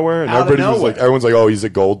come out of nowhere? And Out of everybody was nowhere. like, everyone's like, oh, he's a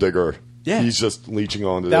gold digger. Yeah. He's just leeching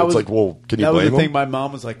on to it. That It's was like, well, can you that was blame the thing. him? My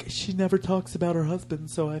mom was like, she never talks about her husband,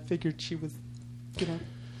 so I figured she was, you know.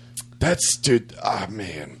 That's, dude,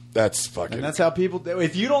 man. That's fucking... And that's how people do.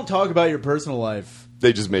 If you don't talk about your personal life,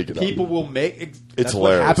 they just make it people up. will make. It's That's what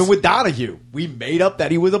hilarious. happened with Donahue. We made up that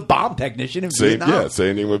he was a bomb technician in Same, Vietnam. yeah,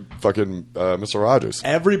 same thing with fucking Mr. Rogers.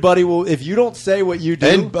 Everybody will. If you don't say what you do,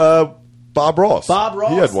 And Bob Ross. Bob Ross.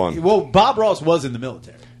 He had one. Well, Bob Ross was in the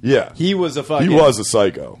military. Yeah. He was a fucking. He was a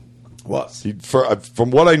psycho. Was. From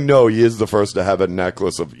what I know, he is the first to have a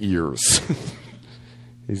necklace of ears.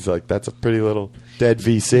 He's like, that's a pretty little dead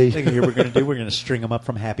VC. Thing here we're going to do, we're going to string them up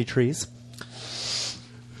from happy trees.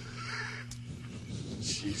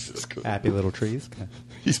 Jesus Christ. Happy little trees.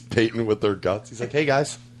 He's painting with their guts. He's like, hey,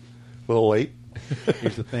 guys, a little late.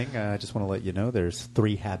 Here's the thing. I just want to let you know there's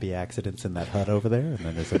 3 happy accidents in that hut over there, and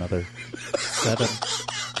then there's another 7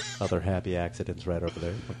 other happy accidents right over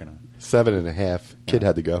there. We're going 7.5. Kid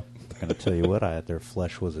had to go. to tell you what, their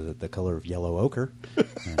flesh was the color of yellow ochre,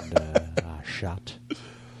 and I shot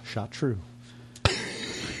true.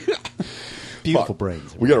 Beautiful Fuck.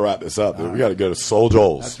 brains. We got to wrap this up, dude. We got to go to Soul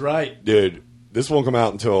Joel's. That's right. Dude, this won't come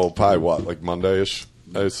out until probably, what, like Monday-ish,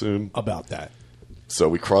 I assume? About that. So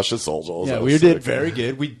we crushed at Soul Joel's. Yeah, That we was did sick. very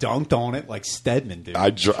good. We dunked on it like Stedman did.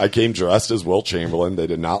 I came dressed as Wilt Chamberlain. They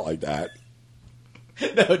did not like that.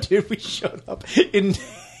 No, dude, we showed up in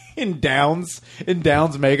Downs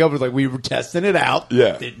makeup. It was like we were testing it out.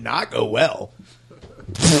 Yeah. Did not go well.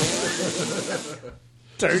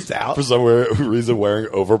 Turns out. For some reason, wearing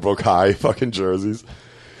Overbrook High fucking jerseys.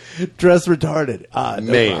 Dress retarded. No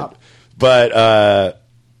Man. problem. But,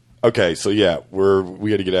 okay, so yeah, we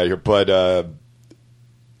got to get out of here. But,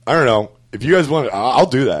 I don't know. If you guys want to, I'll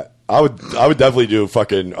do that. I would definitely do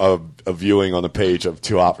fucking a viewing on the page of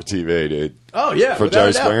Too Hot for TV, dude. Oh, yeah. For without Jerry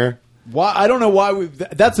a doubt. Springer. Why? I don't know why we.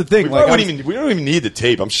 That's the thing. We Like, don't even need the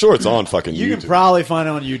tape. I'm sure it's on fucking you YouTube. can probably find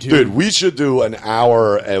it on YouTube, Dude, we should do an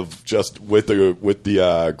hour of just with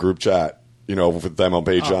the group chat, you know, with them on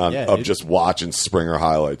Patreon yeah, of dude. just watching Springer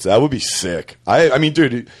highlights. That would be sick. I mean,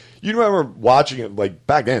 dude, you remember watching it like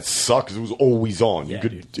back then? It sucked because it was always on. Yeah, you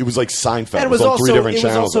could. dude. It was like Seinfeld. And it was on three different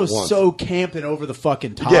channels It was at also once. so camping over the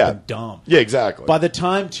fucking top Yeah. and dumb. Yeah, exactly. By the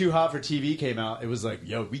time Too Hot for TV came out, it was like,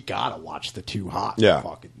 yo, we gotta watch the Too Hot. Yeah.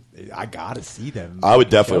 Fucking, I gotta see them. I would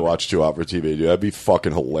definitely watch Too Hot for TV, dude. That'd be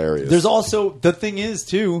fucking hilarious. There's also the thing is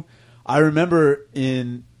too. I remember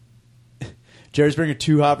in Jerry Springer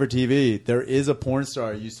Too Hot for TV, there is a porn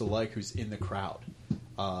star I used to like who's in the crowd.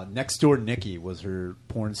 Next Door Nikki was her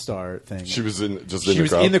porn star thing. She was in She the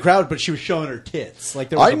was crowd. in the crowd, but she was showing her tits. Like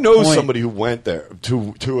there was I a know point- somebody who went there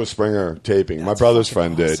to a Springer taping. My That's brother's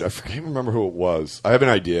fucking friend did. I can't remember who it was. I have an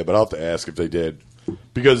idea, but I'll have to ask if they did.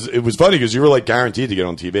 Because it was funny because you were like guaranteed to get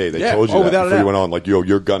on TV. They Yeah. told you Oh, that without a before you doubt. went on. Like, yo,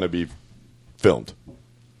 you're gonna be filmed.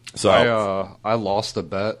 So, I lost a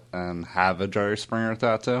bet and have a Jerry Springer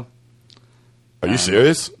tattoo. are you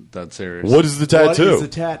serious? Dead serious. What is the What tattoo? is the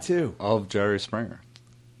tattoo? Of Jerry Springer.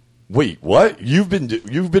 Wait, what? You've been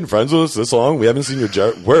friends with us this long? We haven't seen your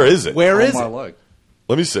Where is it? Where On is my it? leg.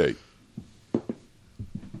 Let me see.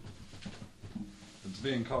 It's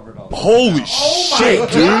being covered up. Holy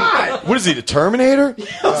shit, dude! What is he, the Terminator?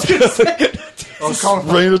 I'll cover,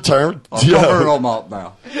 Springer Terminator? I'll cover them up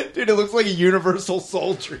now. Dude, it looks like a Universal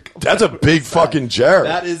Soldier. That's a big fucking Jared.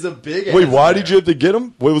 That is a big. Wait, ass why bear. did you have to get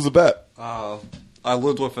him? What was the bet? I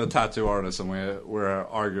lived with a tattoo artist, and we were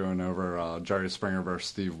arguing over Jerry Springer versus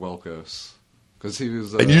Steve Wilkos because he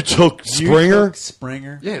was. And you took You Springer? took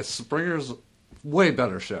Springer? Yeah, Springer's way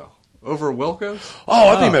better show over Wilkos. Oh,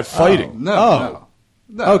 I think you meant fighting. No.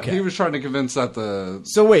 Okay. He was trying to convince that the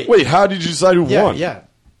So wait, Wait, how did you decide who yeah, won? yeah.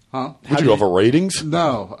 huh? Would you go for ratings?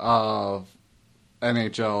 No,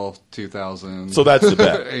 NHL 2000. So that's the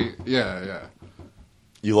bet. Yeah.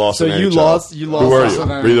 You lost. So in you NHL. lost- you Who lost were us you? in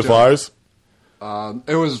Were you the NHL. Flyers?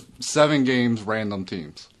 It was 7 games, random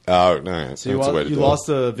teams. Oh, no. So you, that's the way to you do lost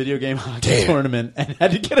a video game hockey Damn. tournament and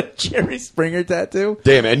had to get a Jerry Springer tattoo? it.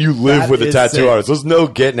 Damn, and you live That with a is tattoo sick. artist. There's no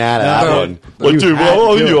getting out of that No. one. Like, You dude, had well,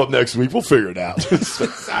 I'll to hit do you it. up next week. We'll figure it out. We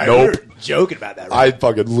Nope. were joking about that. Right? I'd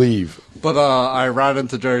fucking leave. But I ran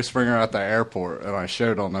into Jerry Springer at the airport, and I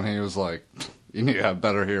showed him, and he was like, "You need to have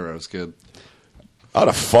better heroes, kid." I'd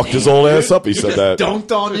have fucked his old ass up. He said that.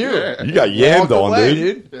 dunked on you. You got yammed Walked on, away,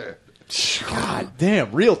 dude. God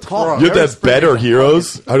damn, real talk. You have to Jerry have better Springer.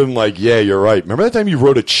 heroes. I didn't like. Yeah, you're right. Remember that time you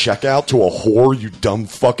wrote a check out to a whore? You dumb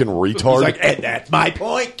fucking retard. He's like, and that's my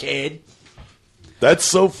point, kid. That's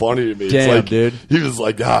so funny to me. Damn, it's like, dude. He was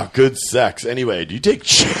like, good sex. Anyway, do you take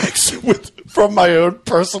checks from my own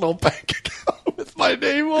personal bank account with my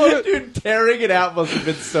name on it? Dude, tearing it out must have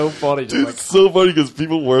been so funny. Just Dude, like, it's so funny because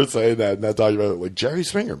people were saying that and that documentary. Like, Jerry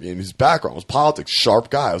Springer, man, his background was politics,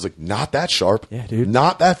 sharp guy. I was like, not that sharp. Yeah, dude.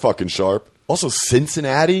 Not that fucking sharp. Also,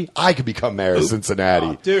 Cincinnati. I could become mayor of Cincinnati.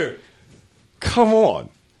 oh, dude, Come on.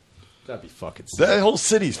 that'd be fucking sick. That whole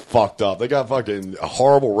city's fucked up. They got fucking a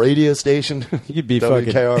horrible radio station. You could be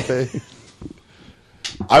fucking- WKRP.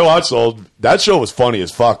 I watched old. That show was funny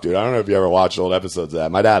as fuck, dude. I don't know if you ever watched old episodes of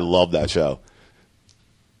that. My dad loved that show.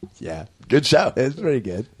 Yeah, Good show. it's pretty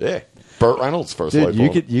good. Yeah. Burt Reynolds' first Dude,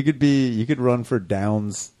 life. you could run for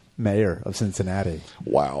Downs mayor of Cincinnati.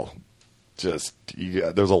 Wow. Just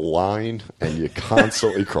there's a line and you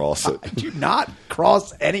constantly cross it. Do not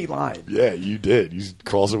cross any line. Yeah, you did. You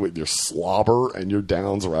cross it with your slobber and your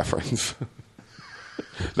Downs reference.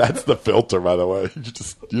 That's the filter, by the way.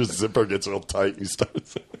 Your zipper gets real tight and you start.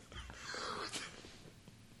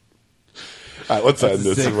 All right, let's end a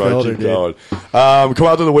this sick and keep filter, dude. going. Come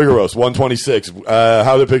out to the Wigger Roast, 126.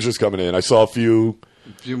 How are the pictures coming in? I saw a few.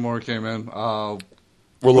 A few more came in. We're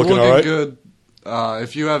looking all right. good.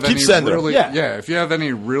 If you have Keep any sending 'em. really, Yeah. if you have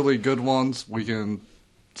any really good ones, we can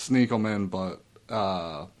sneak them in. But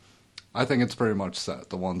I think it's pretty much set.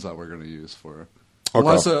 The ones that we're going to use for,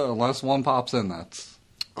 unless one pops in, that's.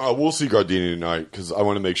 We'll see Gardini tonight because I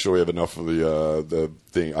want to make sure we have enough of the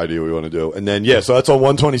thing idea we want to do. And then, so that's on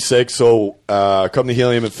 126. So come to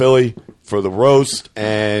Helium in Philly for the roast,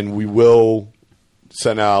 and we will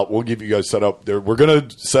send out. We'll give you guys set up there. We're going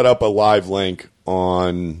to set up a live link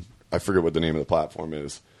on. I forget what the name of the platform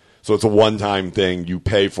is. So it's a one-time thing. You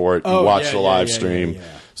pay for it. You watch the live stream. yeah.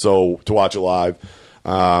 So to watch it live,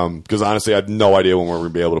 because honestly, I have no idea when we're going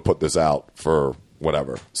to be able to put this out for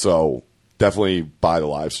whatever. So definitely buy the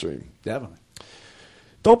live stream. Definitely.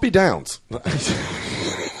 Don't be Downs.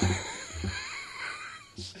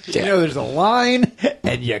 You know, there's a line,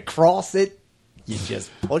 and you cross it, You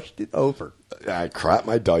just pushed it over. I crap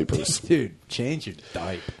my diapers. Dude, change your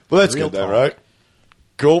diaper. Well, that's Real good then, talk. right?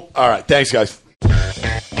 Cool. All right. Thanks, guys.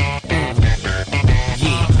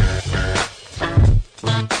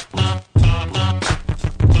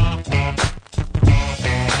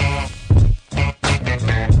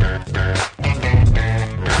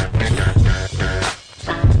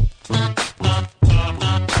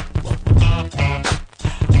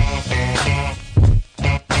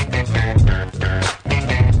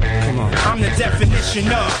 I'm the definition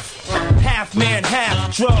of half man,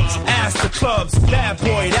 half drugs, ass the clubs, bad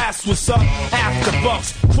boy, that's what's up. After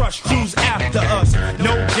bucks, crush crews after us.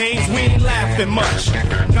 No games, we ain't laughing much.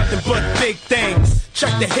 Nothing but big things.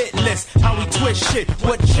 Check the hit list, how we twist shit.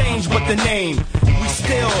 What changed but the name? We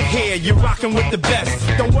still here, you're rocking with the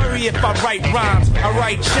best. Don't worry if I write rhymes, I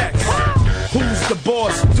write checks. Who's the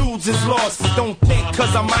boss? Dudes is lost. Don't think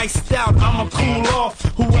cause I'm iced out, I'ma cool off.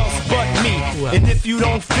 Who else but me? And if you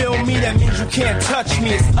don't feel me, that means you can't touch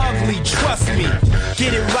me. It's ugly, trust me.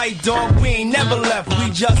 Get it right, dog, we ain't never left.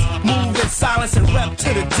 We just move in silence and rep to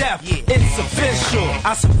the death. It's official,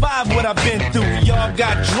 I survived what I've been through. Y'all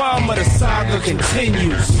got drama, the saga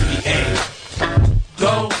continues. We ain't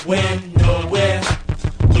going nowhere.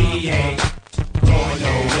 We ain't going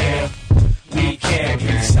nowhere. We can't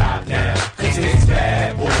be stopped now, cause it's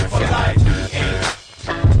bad boy for life. We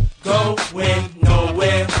ain't going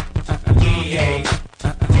nowhere. We ain't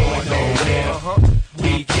going nowhere.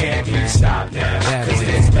 We can't be stopped now, cause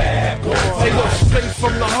it's bad boy for Hey, look, life. straight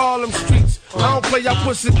from the Harlem streets. I don't play, I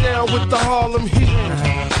push it down with the Harlem heat.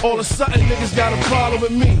 All of a sudden, niggas got a problem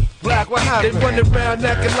with me. Black, what happened? They running around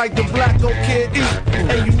acting like the black don't can't eat.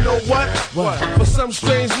 And you know what? For some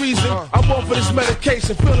strange reason, I'm on for this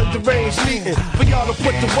medication, feeling deranged, needing for y'all to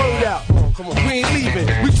put the word out. We ain't leaving.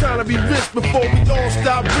 We trying to be rich before we all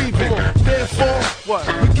stop breathing. Therefore,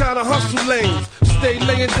 we kinda hustle lanes. Stay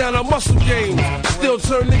laying down our muscle games. Still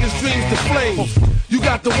turn niggas' dreams to flames. You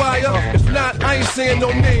got the wire? If not, I ain't saying no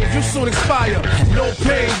names. You soon expire. No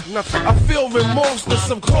pain. I feel remorseless.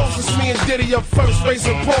 Of course, it's me and Diddy up first,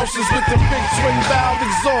 racing Porsches with the big twin valve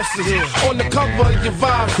exhausters. On the cover of your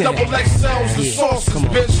vibe, double XLs and sauces,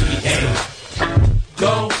 bitch. We ain't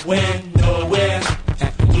going